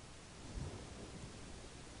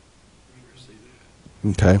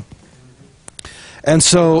 Okay. And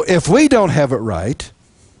so if we don't have it right,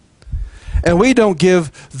 and we don't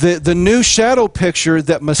give the new shadow picture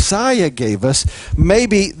that Messiah gave us,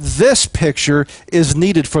 maybe this picture is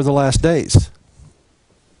needed for the last days.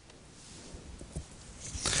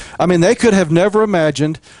 I mean, they could have never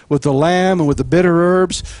imagined, with the lamb and with the bitter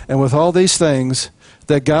herbs and with all these things,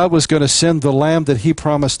 that God was going to send the lamb that he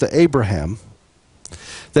promised to Abraham,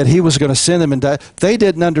 that he was going to send him and die. They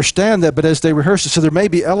didn't understand that, but as they rehearsed it, so there may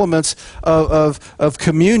be elements of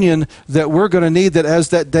communion that we're going to need, that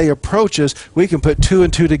as that day approaches, we can put two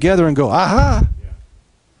and two together and go, aha! Yeah.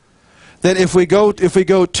 That if we go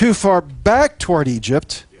too far back toward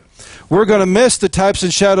Egypt, we're going to miss the types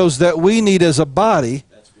and shadows that we need as a body.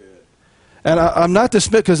 That's good. And I'm not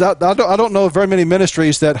dismissed, because I don't know of very many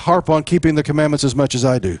ministries that harp on keeping the commandments as much as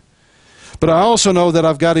I do. But I also know that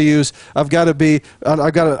I've got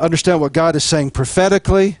to understand what God is saying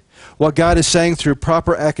prophetically, what God is saying through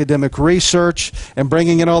proper academic research, and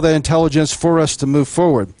bringing in all that intelligence for us to move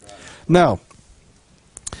forward. Now,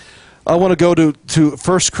 I want to go to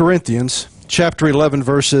 1 Corinthians chapter 11,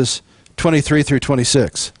 verses 23 through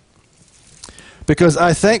 26. Because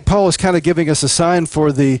I think Paul is kind of giving us a sign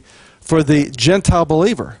for the Gentile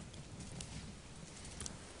believer,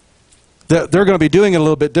 that they're going to be doing it a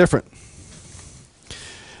little bit different.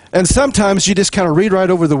 And sometimes you just kind of read right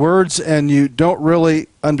over the words and you don't really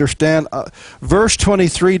understand. Verse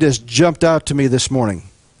 23 just jumped out to me this morning.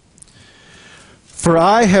 For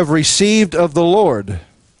I have received of the Lord,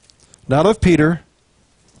 not of Peter,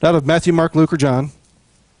 not of Matthew, Mark, Luke, or John,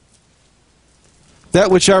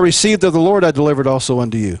 that which I received of the Lord I delivered also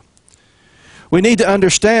unto you. We need to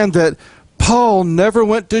understand that Paul never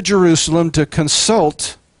went to Jerusalem to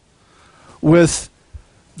consult with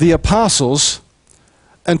the apostles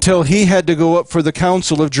until he had to go up for the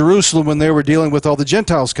council of Jerusalem when they were dealing with all the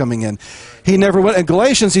Gentiles coming in. He never went. In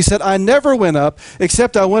Galatians, he said, I never went up,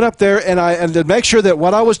 except I went up there and to make sure that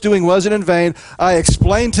what I was doing wasn't in vain, I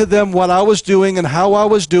explained to them what I was doing and how I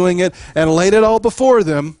was doing it and laid it all before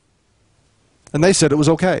them. And they said it was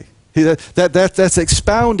okay. That's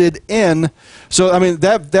expounded in. So, I mean,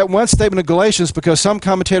 that one statement of Galatians, because some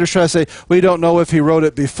commentators try to say, we don't know if he wrote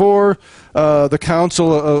it before the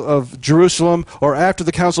Council of Jerusalem or after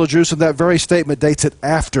the Council of Jerusalem. That very statement dates it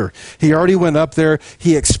after. He already went up there.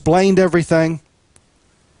 He explained everything.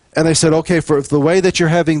 And they said, okay, for the way that you're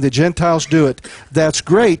having the Gentiles do it, that's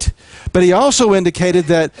great. But he also indicated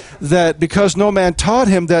that because no man taught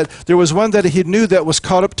him, that there was one that he knew that was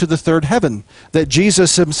caught up to the third heaven, that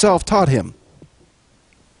Jesus himself taught him.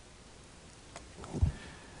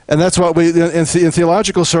 And that's what we, in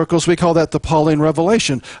theological circles, we call that the Pauline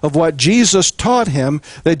revelation of what Jesus taught him,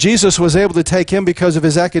 that Jesus was able to take him because of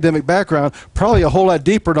his academic background, probably a whole lot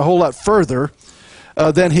deeper and a whole lot further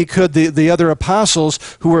than he could the other apostles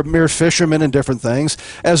who were mere fishermen and different things,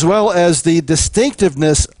 as well as the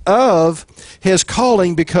distinctiveness of his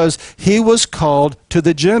calling, because he was called to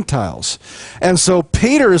the Gentiles. And so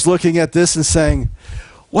Peter is looking at this and saying,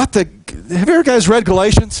 have you ever guys read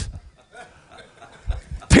Galatians?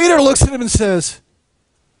 Peter looks at him and says,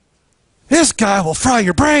 this guy will fry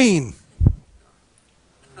your brain.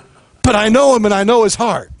 but I know him and I know his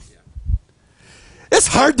heart. It's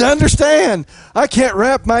hard to understand. I can't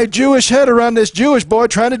wrap my Jewish head around this Jewish boy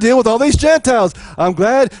trying to deal with all these Gentiles. I'm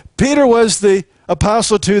glad Peter was the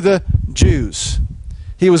apostle to the Jews.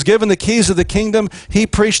 He was given the keys of the kingdom. He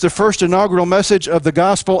preached the first inaugural message of the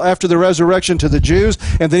gospel after the resurrection to the Jews.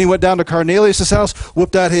 And then he went down to Cornelius' house,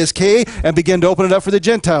 whipped out his key, and began to open it up for the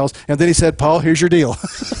Gentiles. And then he said, Paul, here's your deal.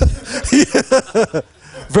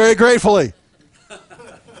 Very gratefully.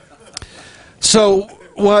 So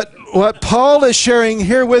what Paul is sharing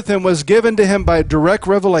here with him was given to him by direct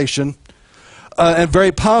revelation, and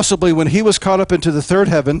very possibly when he was caught up into the third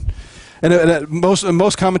heaven. And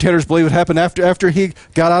most commentators believe it happened after he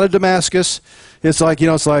got out of Damascus. It's like,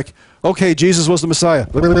 okay, Jesus was the Messiah.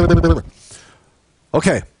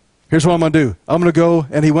 Okay, here's what I'm going to do. I'm going to go,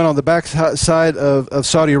 and he went on the backside of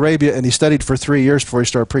Saudi Arabia, and he studied for 3 years before he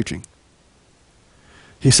started preaching.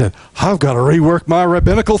 He said, I've got to rework my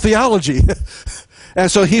rabbinical theology.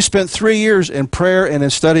 And so he spent 3 years in prayer and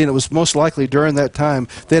in study, and it was most likely during that time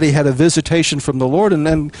that he had a visitation from the Lord.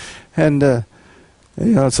 And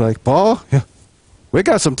it's like, Paul, we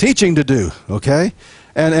got some teaching to do, okay?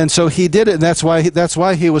 And so he did it, and that's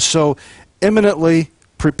why he was so eminently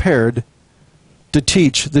prepared to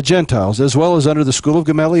teach the Gentiles, as well as under the school of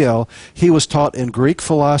Gamaliel. He was taught in Greek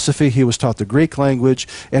philosophy, he was taught the Greek language,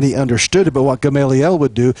 and he understood it. But what Gamaliel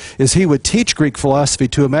would do is he would teach Greek philosophy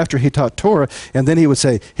to him after he taught Torah, and then he would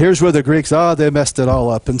say, here's where the Greeks, they messed it all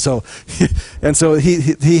up. And so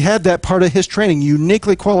he had that part of his training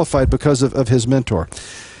uniquely qualified because of his mentor.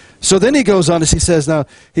 So then he goes on, he says,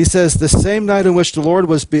 the same night in which the Lord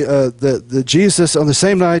was, Jesus, on the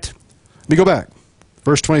same night, let me go back,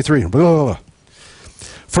 verse 23, blah, blah, blah.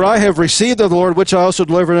 For I have received of the Lord, which I also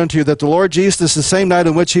delivered unto you, that the Lord Jesus, the same night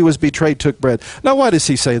in which he was betrayed, took bread. Now, why does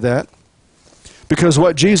he say that? Because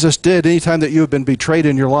what Jesus did, anytime that you have been betrayed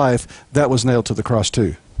in your life, that was nailed to the cross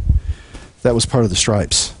too. That was part of the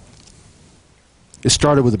stripes. It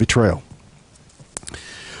started with a betrayal.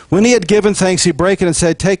 When he had given thanks, he brake it and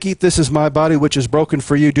said, Take, eat, this is my body, which is broken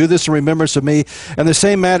for you. Do this in remembrance of me. And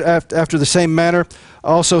after the same manner,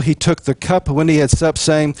 also he took the cup when he had supped,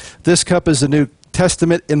 saying, This cup is the New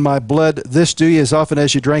Testament in my blood. This do ye as often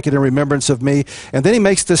as ye drank it in remembrance of me. And then he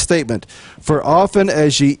makes this statement, For often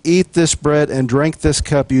as ye eat this bread and drink this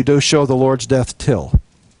cup, you do show the Lord's death till.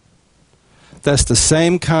 That's the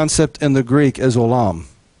same concept in the Greek as olam,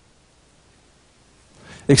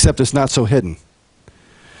 except it's not so hidden.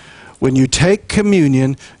 When you take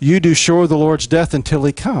communion, you do show the Lord's death until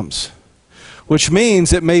he comes, which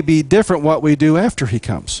means it may be different what we do after he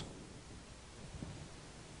comes.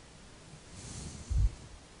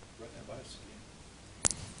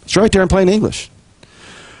 It's right there in plain English.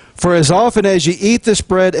 For as often as ye eat this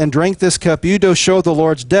bread and drink this cup, you do show the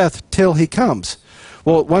Lord's death till he comes.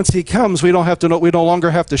 Well, once he comes, we no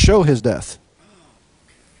longer have to show his death.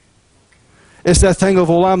 It's that thing of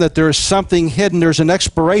olam, that there is something hidden. There's an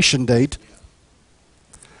expiration date.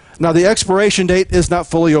 Now, the expiration date is not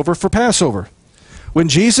fully over for Passover. When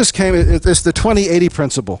Jesus came, it's the 20-80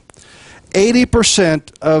 principle.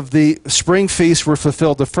 80% of the spring feasts were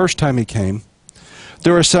fulfilled the first time he came.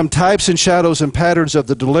 There are some types and shadows and patterns of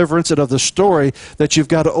the deliverance and of the story that you've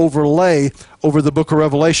got to overlay over the book of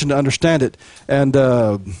Revelation to understand it. And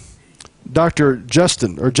Dr.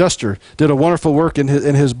 Juster did a wonderful work in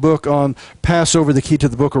his book on Passover, the Key to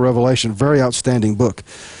the Book of Revelation. Very outstanding book.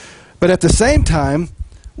 But at the same time,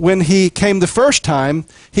 when he came the first time,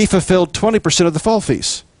 he fulfilled 20% of the fall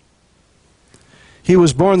feasts. He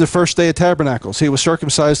was born the first day of Tabernacles. He was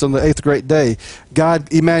circumcised on the 8th great day.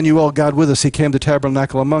 God, Emmanuel, God with us, he came to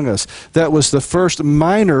tabernacle among us. That was the first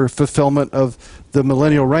minor fulfillment of the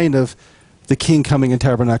millennial reign of the king coming and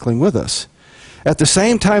tabernacling with us. At the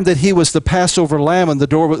same time that he was the Passover lamb and the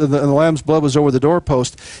lamb's blood was over the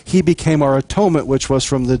doorpost, he became our atonement, which was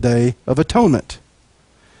from the Day of Atonement.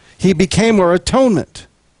 He became our atonement.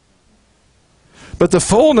 But the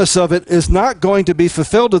fullness of it is not going to be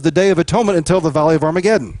fulfilled at the Day of Atonement until the Valley of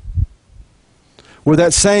Armageddon, where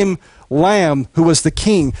that same Lamb who was the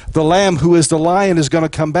King, the Lamb who is the Lion, is going to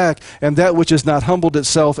come back, and that which has not humbled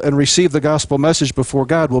itself and received the gospel message before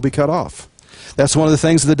God will be cut off. That's one of the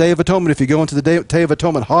things of the Day of Atonement. If you go into the Day of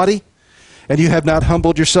Atonement haughty, and you have not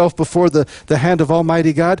humbled yourself before the hand of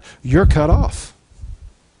Almighty God, you're cut off.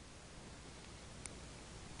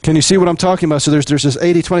 Can you see what I'm talking about? So there's this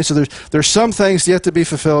 80-20. So there's some things yet to be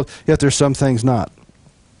fulfilled, yet there's some things not.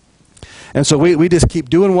 And so we just keep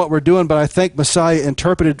doing what we're doing, but I think Messiah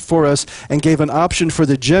interpreted for us and gave an option for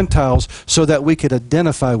the Gentiles so that we could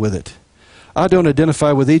identify with it. I don't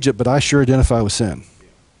identify with Egypt, but I sure identify with sin.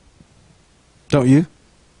 Don't you?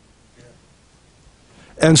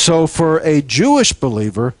 And so for a Jewish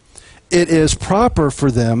believer, it is proper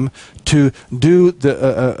for them to do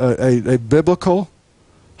a biblical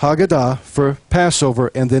Haggadah for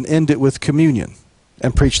Passover and then end it with communion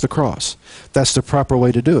and preach the cross. That's the proper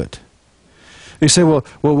way to do it. You say, well,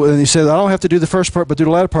 and you say, I don't have to do the first part, but do the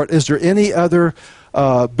latter part. Is there any other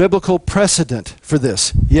biblical precedent for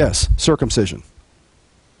this? Yes, circumcision.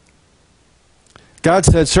 God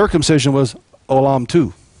said circumcision was olam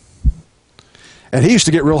too. And he used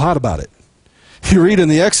to get real hot about it. You read in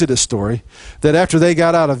the Exodus story that after they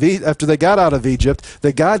got out of Egypt,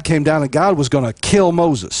 that God came down and God was going to kill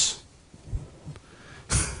Moses.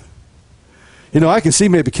 I can see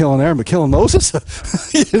maybe killing Aaron, but killing Moses,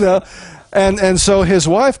 And so his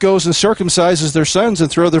wife goes and circumcises their sons and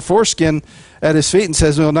throws their foreskin at his feet and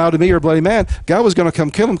says, well, now to me you're a bloody man. God was going to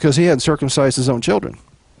come kill him because he hadn't circumcised his own children.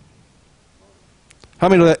 How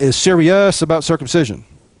many of that is serious about circumcision?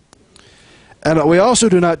 And we also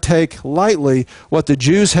do not take lightly what the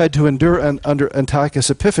Jews had to endure under Antiochus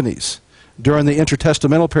Epiphanes during the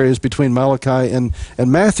intertestamental periods between Malachi and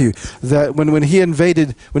Matthew. That when he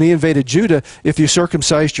invaded Judah, if you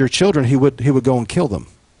circumcised your children, he would go and kill them.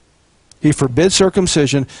 He forbid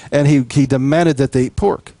circumcision, and he demanded that they eat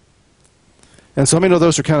pork. And so many of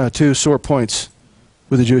those are kind of two sore points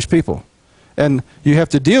with the Jewish people. And you have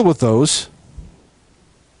to deal with those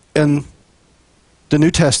in the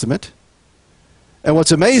New Testament. And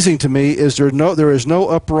what's amazing to me is there is no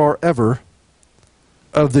uproar ever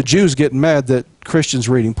of the Jews getting mad that Christians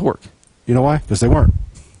were eating pork. You know why? Because they weren't.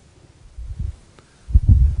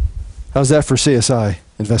 How's that for CSI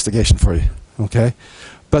investigation for you? Okay?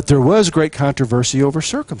 But there was great controversy over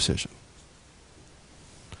circumcision.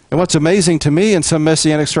 And what's amazing to me in some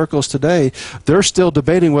Messianic circles today, they're still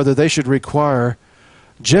debating whether they should require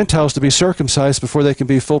Gentiles to be circumcised before they can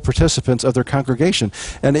be full participants of their congregation.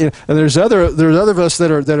 And there's other of us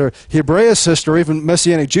that are Hebraicists or even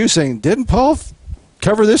Messianic Jews saying, didn't Paul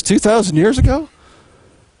cover this 2,000 years ago?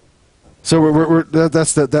 So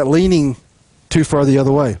that's that leaning too far the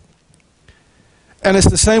other way. And it's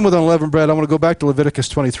the same with unleavened bread. I want to go back to Leviticus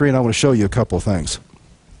 23 and I want to show you a couple of things.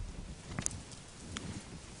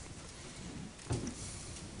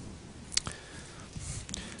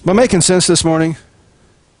 Am I making sense this morning?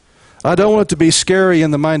 I don't want it to be scary in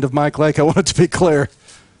the mind of Mike Lake. I want it to be clear.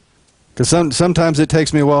 Because sometimes it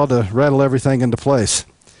takes me a while to rattle everything into place.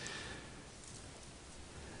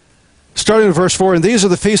 Starting in verse 4, and these are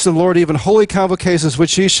the feasts of the Lord, even holy convocations,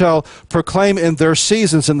 which ye shall proclaim in their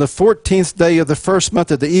seasons. In the 14th day of the first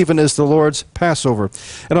month of the even is the Lord's Passover.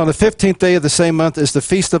 And on the 15th day of the same month is the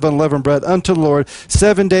feast of unleavened bread unto the Lord.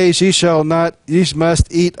 7 days ye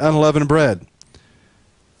must eat unleavened bread.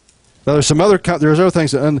 Now there's other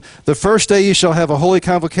things. And the first day ye shall have a holy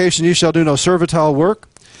convocation, ye shall do no servile work,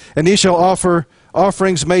 and ye shall offer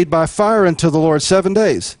offerings made by fire unto the Lord 7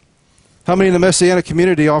 days. How many in the Messianic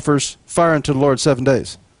community offers fire unto the Lord 7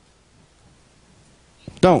 days?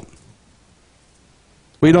 Don't.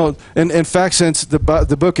 We don't. In fact, since the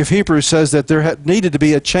book of Hebrews says that there needed to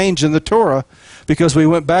be a change in the Torah because we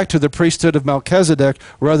went back to the priesthood of Melchizedek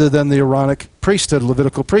rather than the Aaronic priesthood,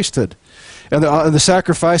 Levitical priesthood. And the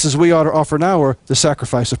sacrifices we ought to offer now are the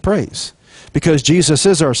sacrifice of praise because Jesus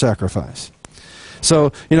is our sacrifice.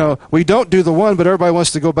 So, we don't do the one, but everybody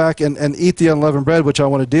wants to go back and eat the unleavened bread, which I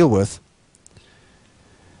want to deal with.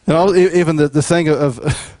 And even the thing of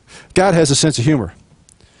God has a sense of humor.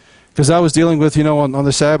 Because I was dealing with, on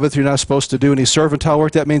the Sabbath, you're not supposed to do any servile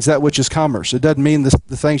work. That means that which is commerce. It doesn't mean the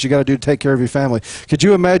things you got to do to take care of your family. Could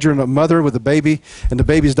you imagine a mother with a baby, and the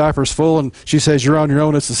baby's diaper is full, and she says, you're on your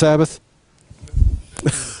own, it's the Sabbath?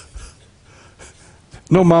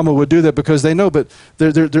 No mama would do that because they know, but they're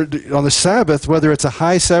on the Sabbath, whether it's a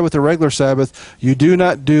high Sabbath or regular Sabbath, you do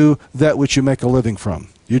not do that which you make a living from.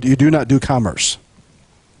 You do not do commerce.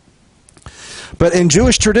 But in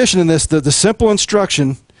Jewish tradition in this, the simple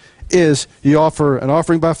instruction is you offer an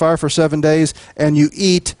offering by fire for 7 days and you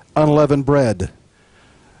eat unleavened bread.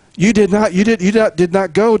 You did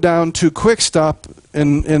not go down to Quick Stop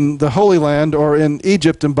in the Holy Land or in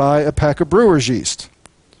Egypt and buy a pack of brewer's yeast.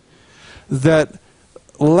 That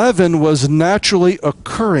leaven was naturally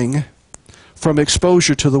occurring from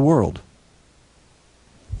exposure to the world.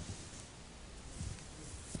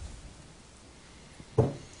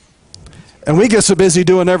 And we get so busy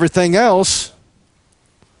doing everything else,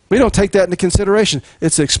 we don't take that into consideration.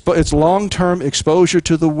 It's long-term exposure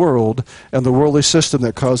to the world and the worldly system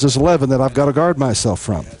that causes leaven that I've got to guard myself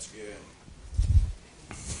from.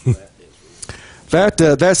 That's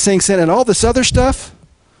good. That sinks in. And all this other stuff,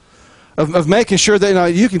 of making sure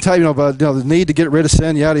that, you can tell, about the need to get rid of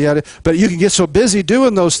sin, yada, yada, but you can get so busy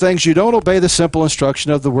doing those things, you don't obey the simple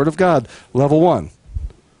instruction of the Word of God, level 1.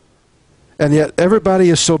 And yet everybody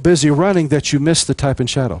is so busy running that you miss the type and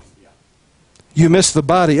shadow. You miss the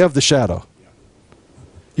body of the shadow.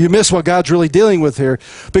 You miss what God's really dealing with here,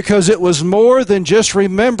 because it was more than just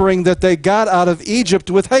remembering that they got out of Egypt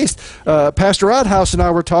with haste. Pastor Oddhouse and I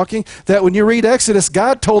were talking that when you read Exodus,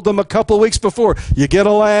 God told them a couple of weeks before, you get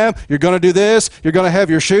a lamb, you're going to do this, you're going to have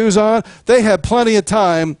your shoes on. They had plenty of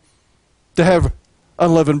time to have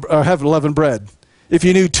unleavened bread. If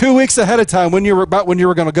you knew 2 weeks ahead of time when you were going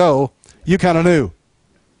to go, you kind of knew.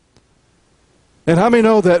 And how many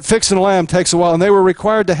know that fixing a lamb takes a while? And they were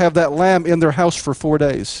required to have that lamb in their house for 4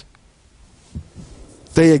 days.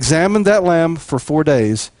 They examined that lamb for 4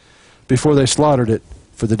 days before they slaughtered it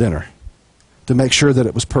for the dinner to make sure that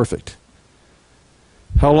it was perfect.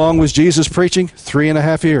 How long was Jesus preaching?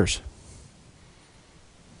 3.5 years.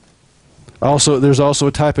 There's also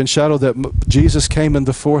a type and shadow that Jesus came in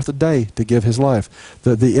the 4th day to give his life,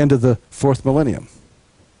 the end of the 4th millennium.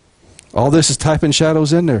 All this is type and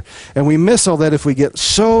shadows in there. And we miss all that if we get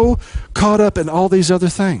so caught up in all these other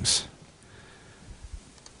things.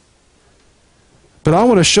 But I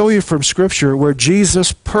want to show you from Scripture where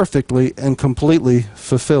Jesus perfectly and completely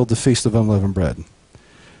fulfilled the Feast of Unleavened Bread.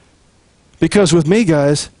 Because with me,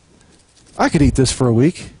 guys, I could eat this for a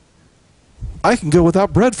week. I can go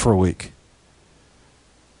without bread for a week.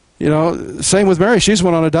 Same with Mary. She's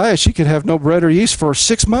went on a diet. She could have no bread or yeast for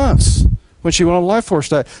 6 months. When she went on a life force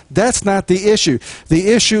diet. That's not the issue. The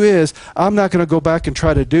issue is, I'm not going to go back and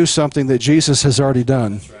try to do something that Jesus has already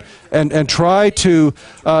done. And try to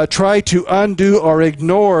undo or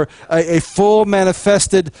ignore a full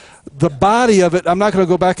manifested, the body of it. I'm not going to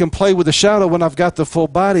go back and play with the shadow when I've got the full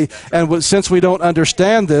body. And since we don't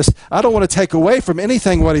understand this, I don't want to take away from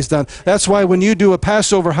anything what he's done. That's why when you do a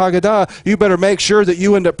Passover Haggadah, you better make sure that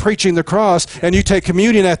you end up preaching the cross and you take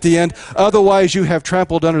communion at the end. Otherwise, you have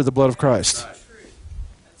trampled under the blood of Christ.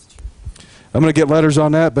 I'm going to get letters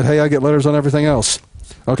on that, but hey, I get letters on everything else.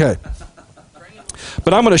 Okay.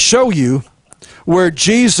 But I'm going to show you where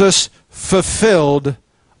Jesus fulfilled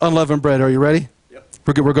unleavened bread. Are you ready? Yep.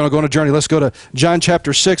 We're going to go on a journey. Let's go to John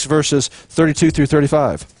chapter 6, verses 32 through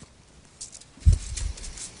 35.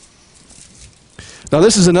 Now,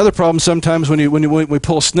 this is another problem sometimes when we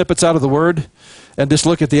pull snippets out of the Word and just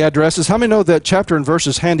look at the addresses. How many know that chapter and verse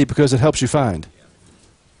is handy because it helps you find?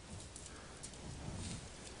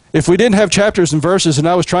 If we didn't have chapters and verses and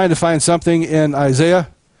I was trying to find something in Isaiah,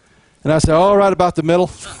 and I said, right about the middle,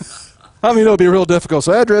 I mean, it'll be real difficult.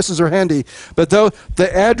 So addresses are handy, but though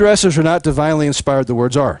the addresses are not divinely inspired, the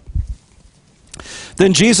words are.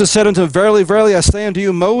 Then Jesus said unto him, Verily, verily, I say unto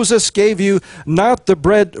you, Moses gave you not the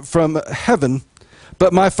bread from heaven,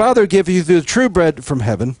 but my Father giveth you the true bread from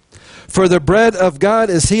heaven. For the bread of God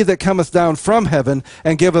is he that cometh down from heaven,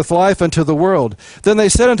 and giveth life unto the world. Then they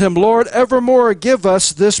said unto him, Lord, evermore give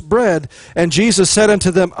us this bread. And Jesus said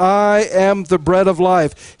unto them, I am the bread of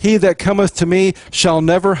life. He that cometh to me shall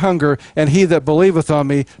never hunger, and he that believeth on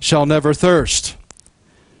me shall never thirst.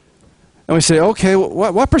 And we say, okay,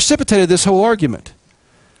 what precipitated this whole argument?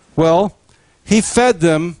 Well, he fed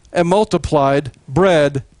them and multiplied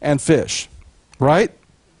bread and fish. Right?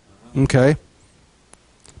 Okay.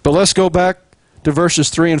 But let's go back to verses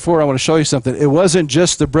 3 and 4. I want to show you something. It wasn't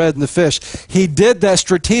just the bread and the fish. He did that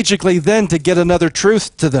strategically then to get another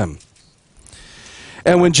truth to them.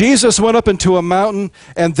 And when Jesus went up into a mountain,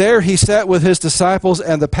 and there he sat with his disciples,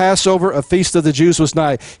 and the Passover, a feast of the Jews, was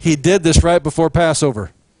nigh. He did this right before Passover.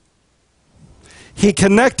 He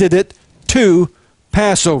connected it to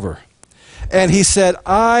Passover. And he said,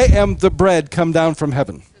 I am the bread come down from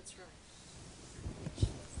heaven.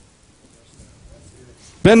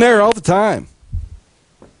 Been there all the time.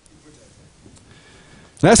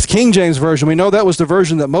 That's the King James Version. We know that was the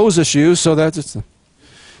version that Moses used, so that's,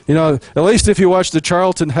 at least if you watch the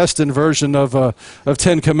Charlton Heston version of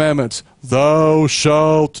 10 Commandments, thou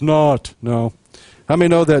shalt not. No. How many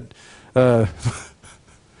know that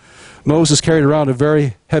Moses carried around a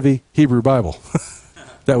very heavy Hebrew Bible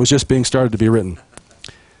that was just being started to be written?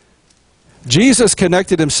 Jesus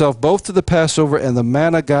connected himself both to the Passover and the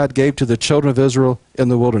manna God gave to the children of Israel in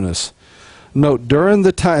the wilderness. Note, during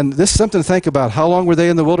the time, this is something to think about. How long were they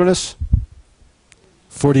in the wilderness?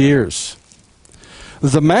 40 years.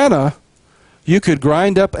 The manna, you could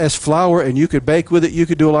grind up as flour and you could bake with it. You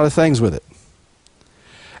could do a lot of things with it.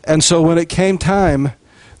 And so when it came time,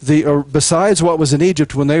 besides what was in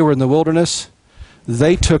Egypt when they were in the wilderness,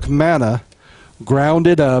 they took manna, ground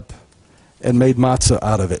it up, and made matzah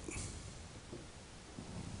out of it.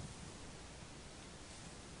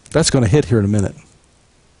 That's going to hit here in a minute.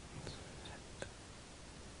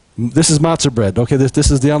 This is matzah bread. Okay,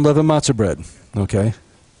 this is the unleavened matzah bread. Okay.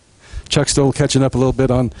 Chuck's still catching up a little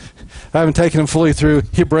bit on, I haven't taken him fully through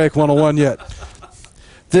Hebraic 101 yet.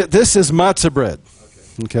 This is matzah bread.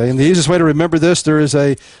 Okay, and the easiest way to remember this, there is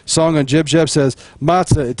a song on Jib Jab says,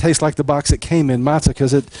 matzah, it tastes like the box it came in, matzah,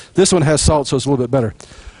 because this one has salt, so it's a little bit better.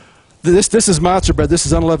 This is matzah bread. This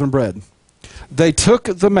is unleavened bread. They took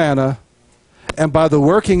the manna, and by the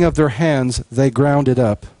working of their hands, they ground it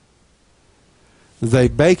up. They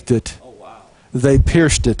baked it, they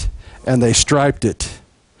pierced it, and they striped it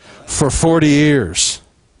for 40 years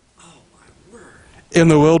in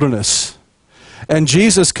the wilderness. And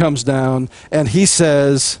Jesus comes down, and he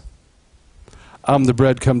says, I'm the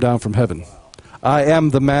bread come down from heaven. I am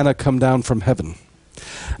the manna come down from heaven.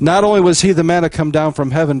 Not only was he the manna come down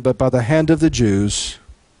from heaven, but by the hand of the Jews,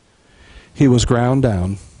 he was ground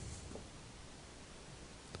down.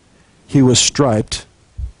 He was striped.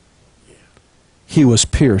 He was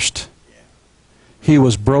pierced. He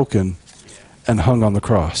was broken and hung on the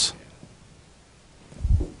cross.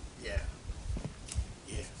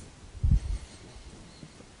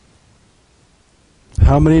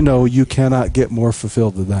 How many know you cannot get more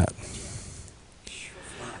fulfilled than that?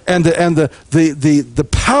 And the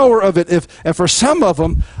power of it, and for some of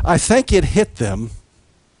them, I think it hit them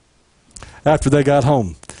after they got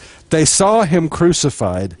home. They saw him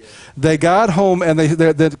crucified. They got home, and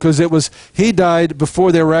because he died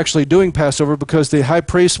before they were actually doing Passover, because the high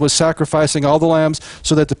priest was sacrificing all the lambs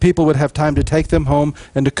so that the people would have time to take them home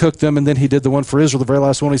and to cook them, and then he did the one for Israel, the very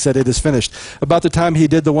last one. He said, it is finished. About the time he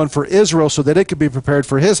did the one for Israel so that it could be prepared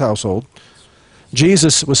for his household,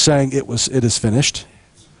 Jesus was saying it is finished.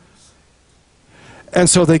 And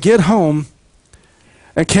so they get home,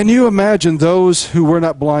 and can you imagine those who were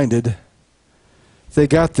not blinded? They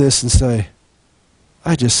got this and say,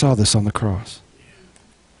 I just saw this on the cross.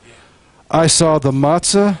 I saw the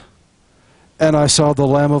matzah and I saw the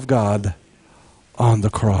Lamb of God on the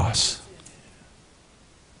cross.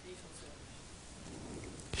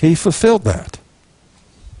 He fulfilled that.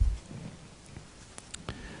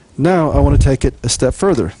 Now I want to take it a step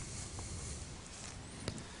further.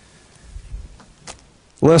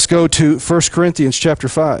 Let's go to 1 Corinthians chapter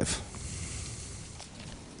 5.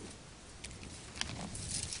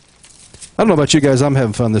 I don't know about you guys, I'm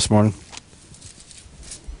having fun this morning.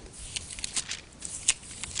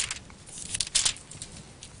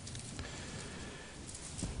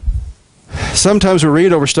 Sometimes we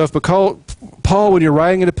read over stuff, but Paul, when you're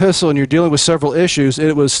writing an epistle and you're dealing with several issues,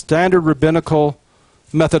 it was standard rabbinical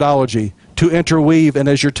methodology to interweave, and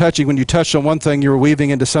as you're touching, when you touched on one thing, you were weaving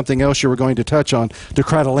into something else you were going to touch on to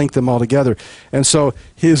try to link them all together. And so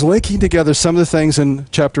he is linking together some of the things in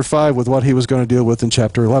chapter 5 with what he was going to deal with in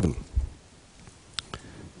chapter 11.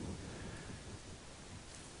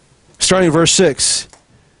 Starting in verse 6,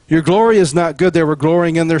 your glory is not good. They were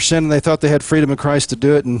glorying in their sin, and they thought they had freedom in Christ to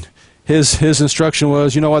do it. And his instruction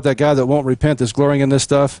was, you know what, that guy that won't repent that's glorying in this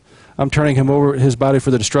stuff, I'm turning him over his body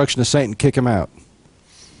for the destruction of Satan, kick him out.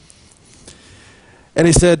 And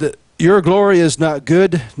he said, your glory is not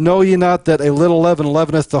good. Know ye not that a little leaven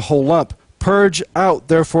leaveneth the whole lump? Purge out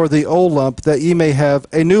therefore the old lump, that ye may have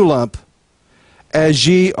a new lump, as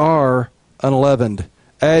ye are unleavened.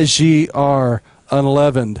 As ye are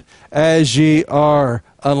unleavened. As ye are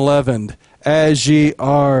unleavened. As ye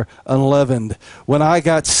are unleavened. When I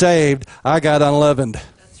got saved, I got unleavened.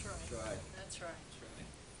 That's right. That's right.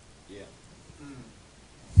 Yeah.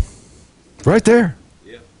 Right there.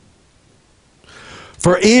 Yeah.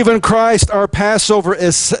 For even Christ, our Passover,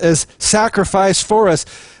 is sacrificed for us.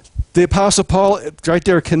 The Apostle Paul, right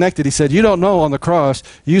there connected, he said, you don't know on the cross,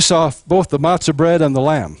 you saw both the matzah bread and the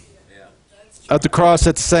lamb at the cross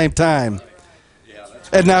at the same time.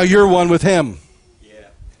 And now you're one with him. Yeah.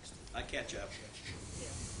 I catch up.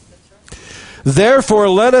 Therefore,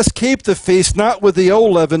 let us keep the feast not with the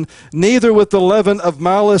old leaven, neither with the leaven of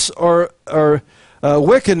malice or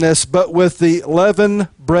wickedness, but with the leavened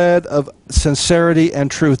bread of sincerity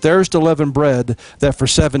and truth. There's the leavened bread that for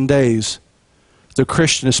 7 days the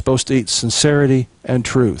Christian is supposed to eat, sincerity and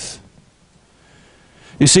truth.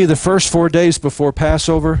 You see, the first 4 days before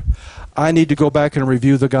Passover, I need to go back and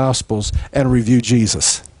review the Gospels and review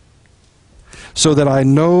Jesus, so that I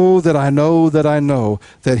know that I know that I know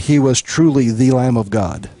that he was truly the Lamb of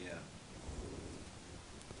God.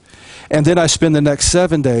 And then I spend the next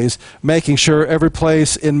 7 days making sure every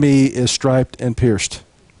place in me is striped and pierced.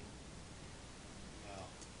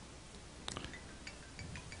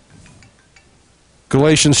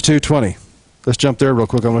 Galatians 2:20. Let's jump there real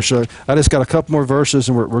quick. I'm going to show you. I just got a couple more verses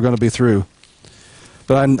and we're going to be through.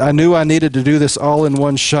 But I knew I needed to do this all in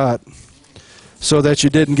one shot so that you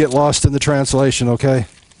didn't get lost in the translation, okay?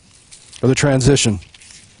 Or the transition.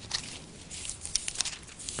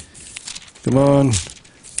 Come on.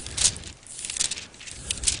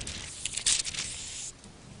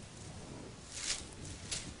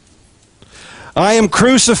 I am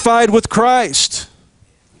crucified with Christ.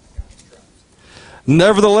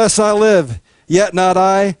 Nevertheless I live, yet not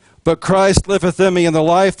I, but Christ liveth in me. In the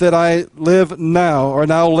life that I live now, or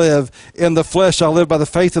now live, in the flesh I live by the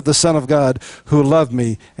faith of the Son of God, who loved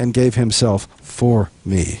me and gave himself for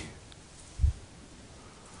me.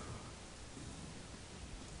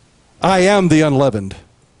 I am the unleavened.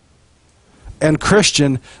 And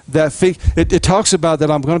Christian, it talks about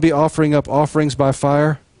that I'm going to be offering up offerings by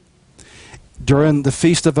fire during the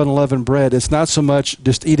Feast of Unleavened Bread. It's not so much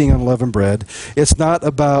just eating unleavened bread. It's not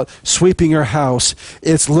about sweeping your house.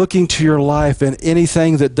 It's looking to your life, and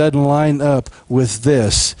anything that doesn't line up with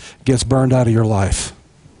this gets burned out of your life.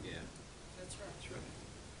 Yeah. That's right.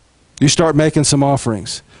 You start making some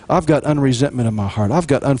offerings. I've got unresentment in my heart. I've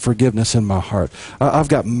got unforgiveness in my heart. I've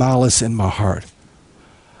got malice in my heart.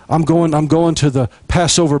 I'm going to the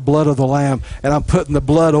Passover blood of the Lamb, and I'm putting the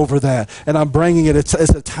blood over that, and I'm bringing it. It's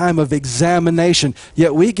a time of examination.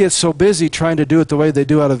 Yet we get so busy trying to do it the way they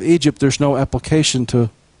do out of Egypt, there's no application to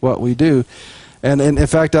what we do. And in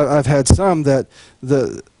fact, I've had some that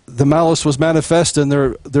the malice was manifest in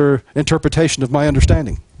their interpretation of my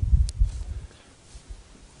understanding.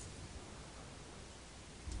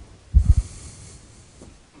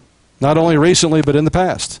 Not only recently, but in the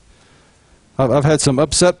past. I've had some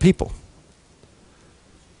upset people.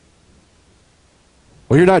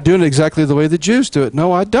 Well, you're not doing it exactly the way the Jews do it.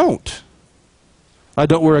 No, I don't. I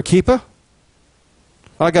don't wear a kippah.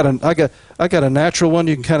 I got a natural one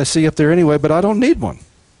you can kind of see up there anyway, but I don't need one.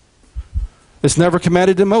 It's never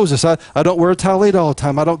commanded in Moses. I don't wear a talit all the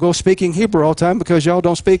time. I don't go speaking Hebrew all the time because y'all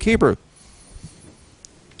don't speak Hebrew.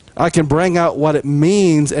 I can bring out what it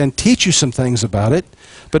means and teach you some things about it.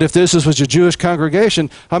 But if this was a Jewish congregation,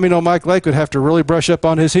 how many know Mike Lake would have to really brush up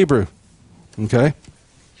on his Hebrew? Okay?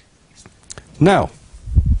 Now,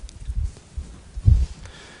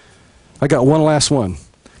 I got one last one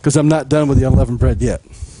because I'm not done with the unleavened bread yet.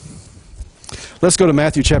 Let's go to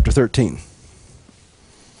Matthew chapter 13.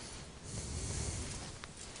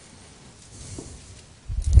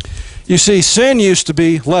 You see, sin used to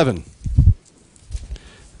be leaven.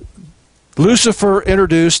 Lucifer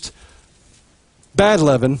introduced bad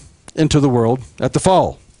leaven into the world at the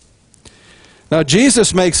fall. Now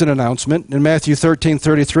Jesus makes an announcement in Matthew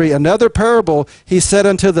 13:33. Another parable he said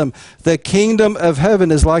unto them, the kingdom of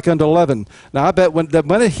heaven is like unto leaven. Now I bet when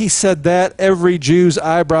he said that, every Jew's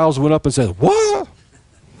eyebrows went up and said, what?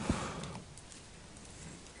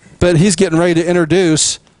 But he's getting ready to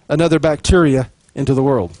introduce another bacteria into the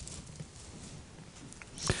world,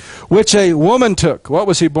 which a woman took. What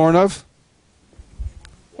was he born of?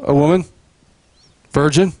 A woman,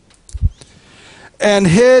 virgin, and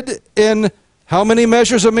hid in how many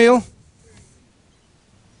measures of meal?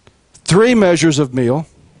 3 measures of meal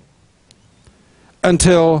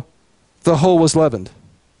until the whole was leavened.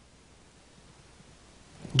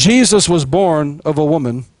 Jesus was born of a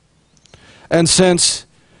woman, and since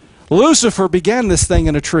Lucifer began this thing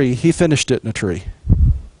in a tree, he finished it in a tree.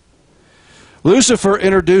 Lucifer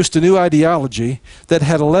introduced a new ideology that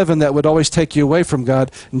had a leaven that would always take you away from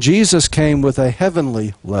God. And Jesus came with a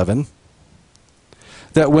heavenly leaven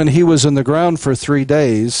that when he was in the ground for 3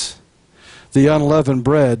 days, the unleavened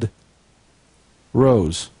bread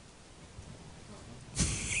rose.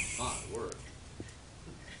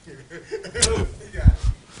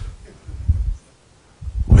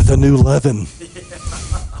 With a new leaven.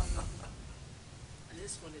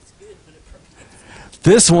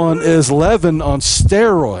 This one is leaven on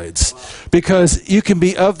steroids, because you can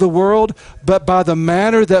be of the world, but by the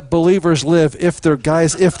manner that believers live, if they're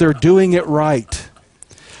doing it right,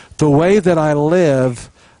 the way that I live,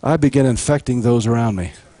 I begin infecting those around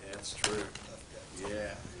me. That's true.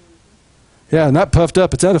 Yeah. Yeah, not puffed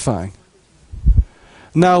up, it's edifying.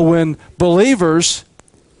 Now, when believers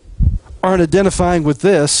aren't identifying with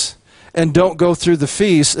this, and don't go through the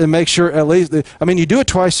feast and make sure at least, you do it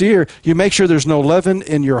twice a year, you make sure there's no leaven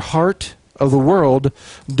in your heart of the world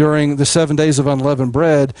during the 7 days of unleavened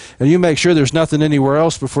bread, and you make sure there's nothing anywhere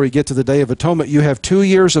else before you get to the Day of Atonement. You have 2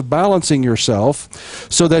 years of balancing yourself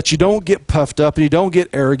so that you don't get puffed up, and you don't get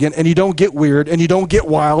arrogant, and you don't get weird, and you don't get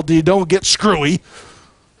wild, and you don't get screwy.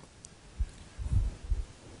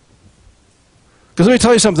 Because let me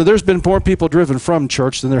tell you something, there's been more people driven from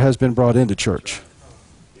church than there has been brought into church.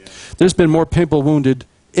 There's been more people wounded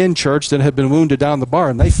in church than have been wounded down the bar,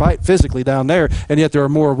 and they fight physically down there, and yet there are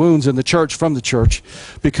more wounds in the church from the church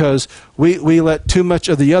because we let too much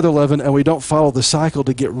of the other leaven and we don't follow the cycle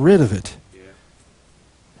to get rid of it. Yeah.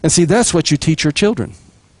 And see, that's what you teach your children.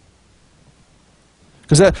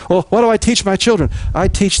 Because what do I teach my children? I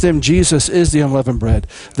teach them Jesus is the unleavened bread,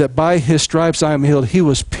 that by his stripes I am healed. He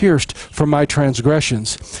was pierced for my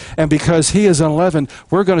transgressions. And because he is unleavened,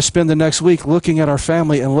 we're going to spend the next week looking at our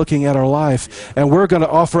family and looking at our life. And we're going to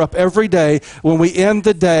offer up every day. When we end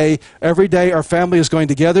the day, every day our family is going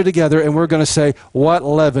to gather together, and we're going to say, what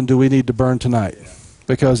leaven do we need to burn tonight?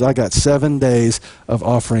 Because I got 7 days of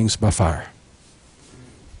offerings by fire.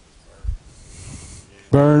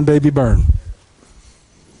 Burn, baby, burn.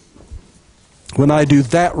 When I do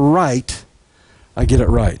that right, I get it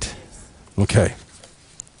right. Okay.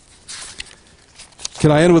 Can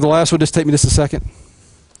I end with the last one? Just take me just a second.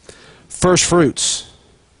 First fruits.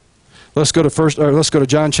 Let's go to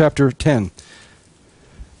John chapter 10.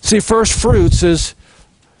 See, first fruits is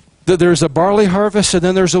that there's a barley harvest and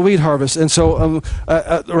then there's a wheat harvest. And so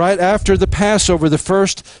right after the Passover, the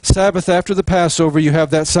first Sabbath after the Passover, you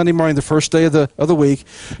have that Sunday morning, the first day of the week,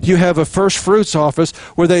 you have a first fruits office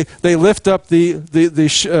where they lift up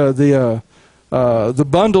the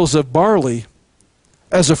bundles of barley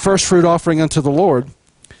as a first fruit offering unto the Lord.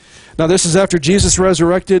 Now this is after Jesus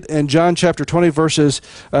resurrected. In John chapter 20 verses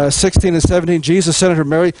 16 and 17, Jesus said unto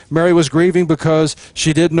Mary, Mary was grieving because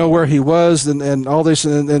she didn't know where he was and all this,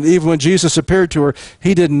 and even when Jesus appeared to her,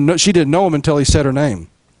 she didn't know him until he said her name.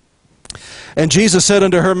 And Jesus said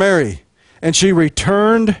unto her, Mary, and she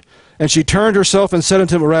returned, and she turned herself and said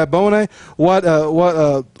unto him, Rabboni,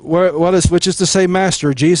 which is to say,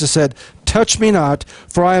 Master. Jesus said, touch me not,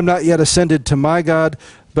 for I am not yet ascended to my God,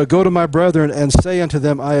 but go to my brethren and say unto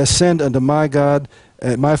them, I ascend unto my God,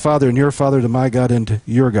 my Father, and your Father, to my God and to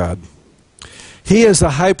your God. He is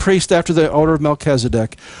the high priest after the order of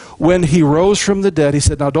Melchizedek. When he rose from the dead, he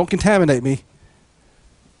said, now don't contaminate me,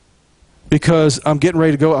 because I'm getting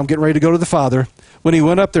ready to go. I'm getting ready to go to the Father. When he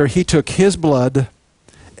went up there, he took his blood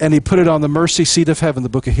and he put it on the mercy seat of heaven, the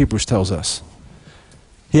book of Hebrews tells us.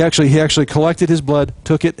 He actually collected his blood,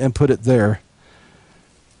 took it, and put it there.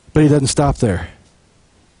 But he doesn't stop there.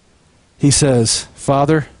 He says,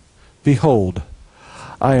 Father, behold,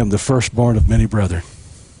 I am the firstborn of many brethren.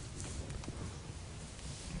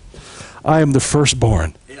 I am the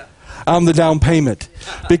firstborn. Yeah. I'm the down payment.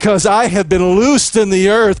 Because I have been loosed in the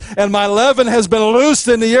earth, and my leaven has been loosed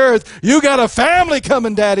in the earth. You got a family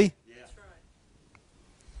coming, Daddy. That's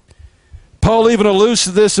right. Paul even alludes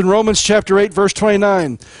to this in Romans chapter 8, verse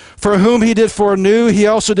 29. For whom he did foreknew, he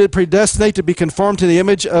also did predestinate to be conformed to the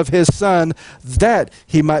image of his Son, that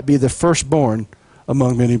he might be the firstborn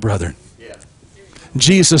among many brethren. Yeah.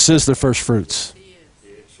 Jesus is the first fruits. He is.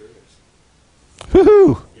 Yeah, it sure is.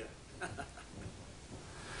 Woohoo! Yeah.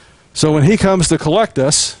 So when he comes to collect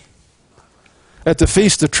us at the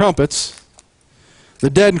Feast of Trumpets,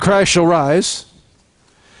 the dead in Christ shall rise,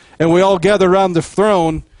 and we all gather around the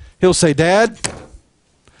throne, he'll say, Dad,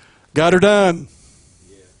 got her done.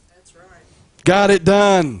 That's right. Got it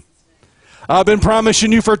done. I've been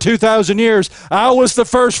promising you for 2,000 years. I was the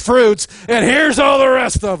first fruits, and here's all the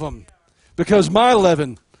rest of them. Because my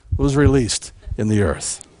leaven was released in the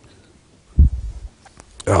earth.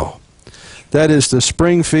 Oh. That is the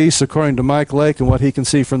spring feast, according to Mike Lake, and what he can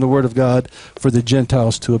see from the Word of God for the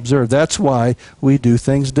Gentiles to observe. That's why we do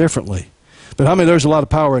things differently. But how many, there's a lot of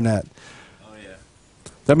power in that. Oh, yeah.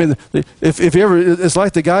 I mean, if you ever, it's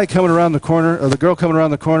like the guy coming around the corner, or the girl coming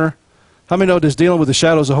around the corner. How many know just dealing with the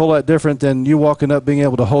shadow is a whole lot different than you walking up, being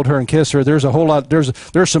able to hold her and kiss her? There's a whole lot,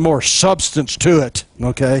 there's some more substance to it,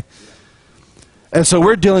 okay? And so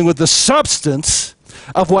we're dealing with the substance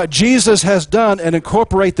of what Jesus has done and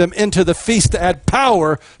incorporate them into the feast to add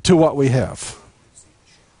power to what we have.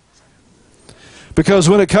 Because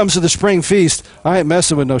when it comes to the spring feast, I ain't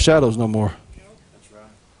messing with no shadows no more. That's right.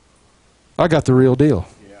 I got the real deal.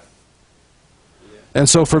 Yeah. And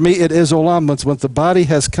so for me, it is olam. Once the body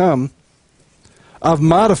has come, I've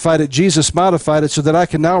modified it. Jesus modified it so that I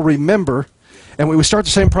can now remember. And we start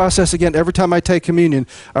the same process again. Every time I take communion,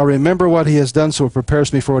 I remember what he has done, so it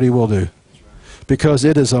prepares me for what he will do. Because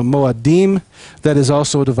it is a moadim that is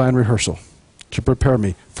also a divine rehearsal to prepare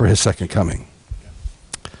me for his second coming.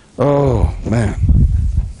 Oh, man.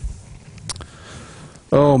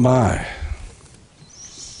 Oh, my.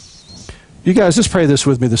 You guys, just pray this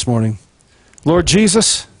with me this morning. Lord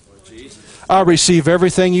Jesus, I receive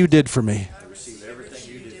everything you did for me. I receive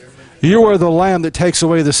everything you did for me. You are the Lamb that takes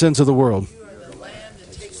away the sins of the world. You are the Lamb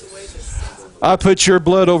that takes away the sins of the I put your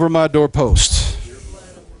blood over my doorpost.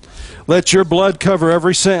 Let your blood cover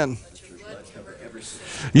every sin. Let your blood cover every sin.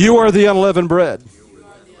 You are the unleavened bread.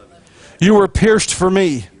 You were pierced for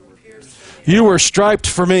me. You were striped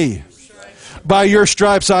for me. By your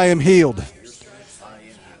stripes I am healed.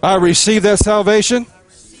 I receive that salvation.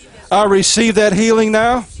 I receive that healing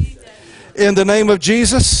now. In the name of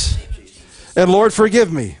Jesus. And Lord,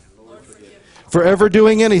 forgive me for ever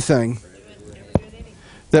doing anything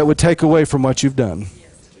that would take away from what you've done.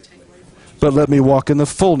 But let me walk in the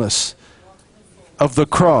fullness of the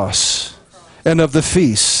cross and of the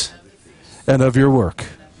feast and of your work.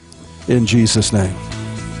 In Jesus' name.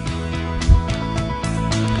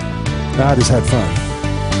 I just had fun.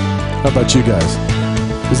 How about you guys?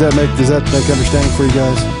 Does that make understanding for you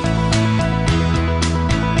guys?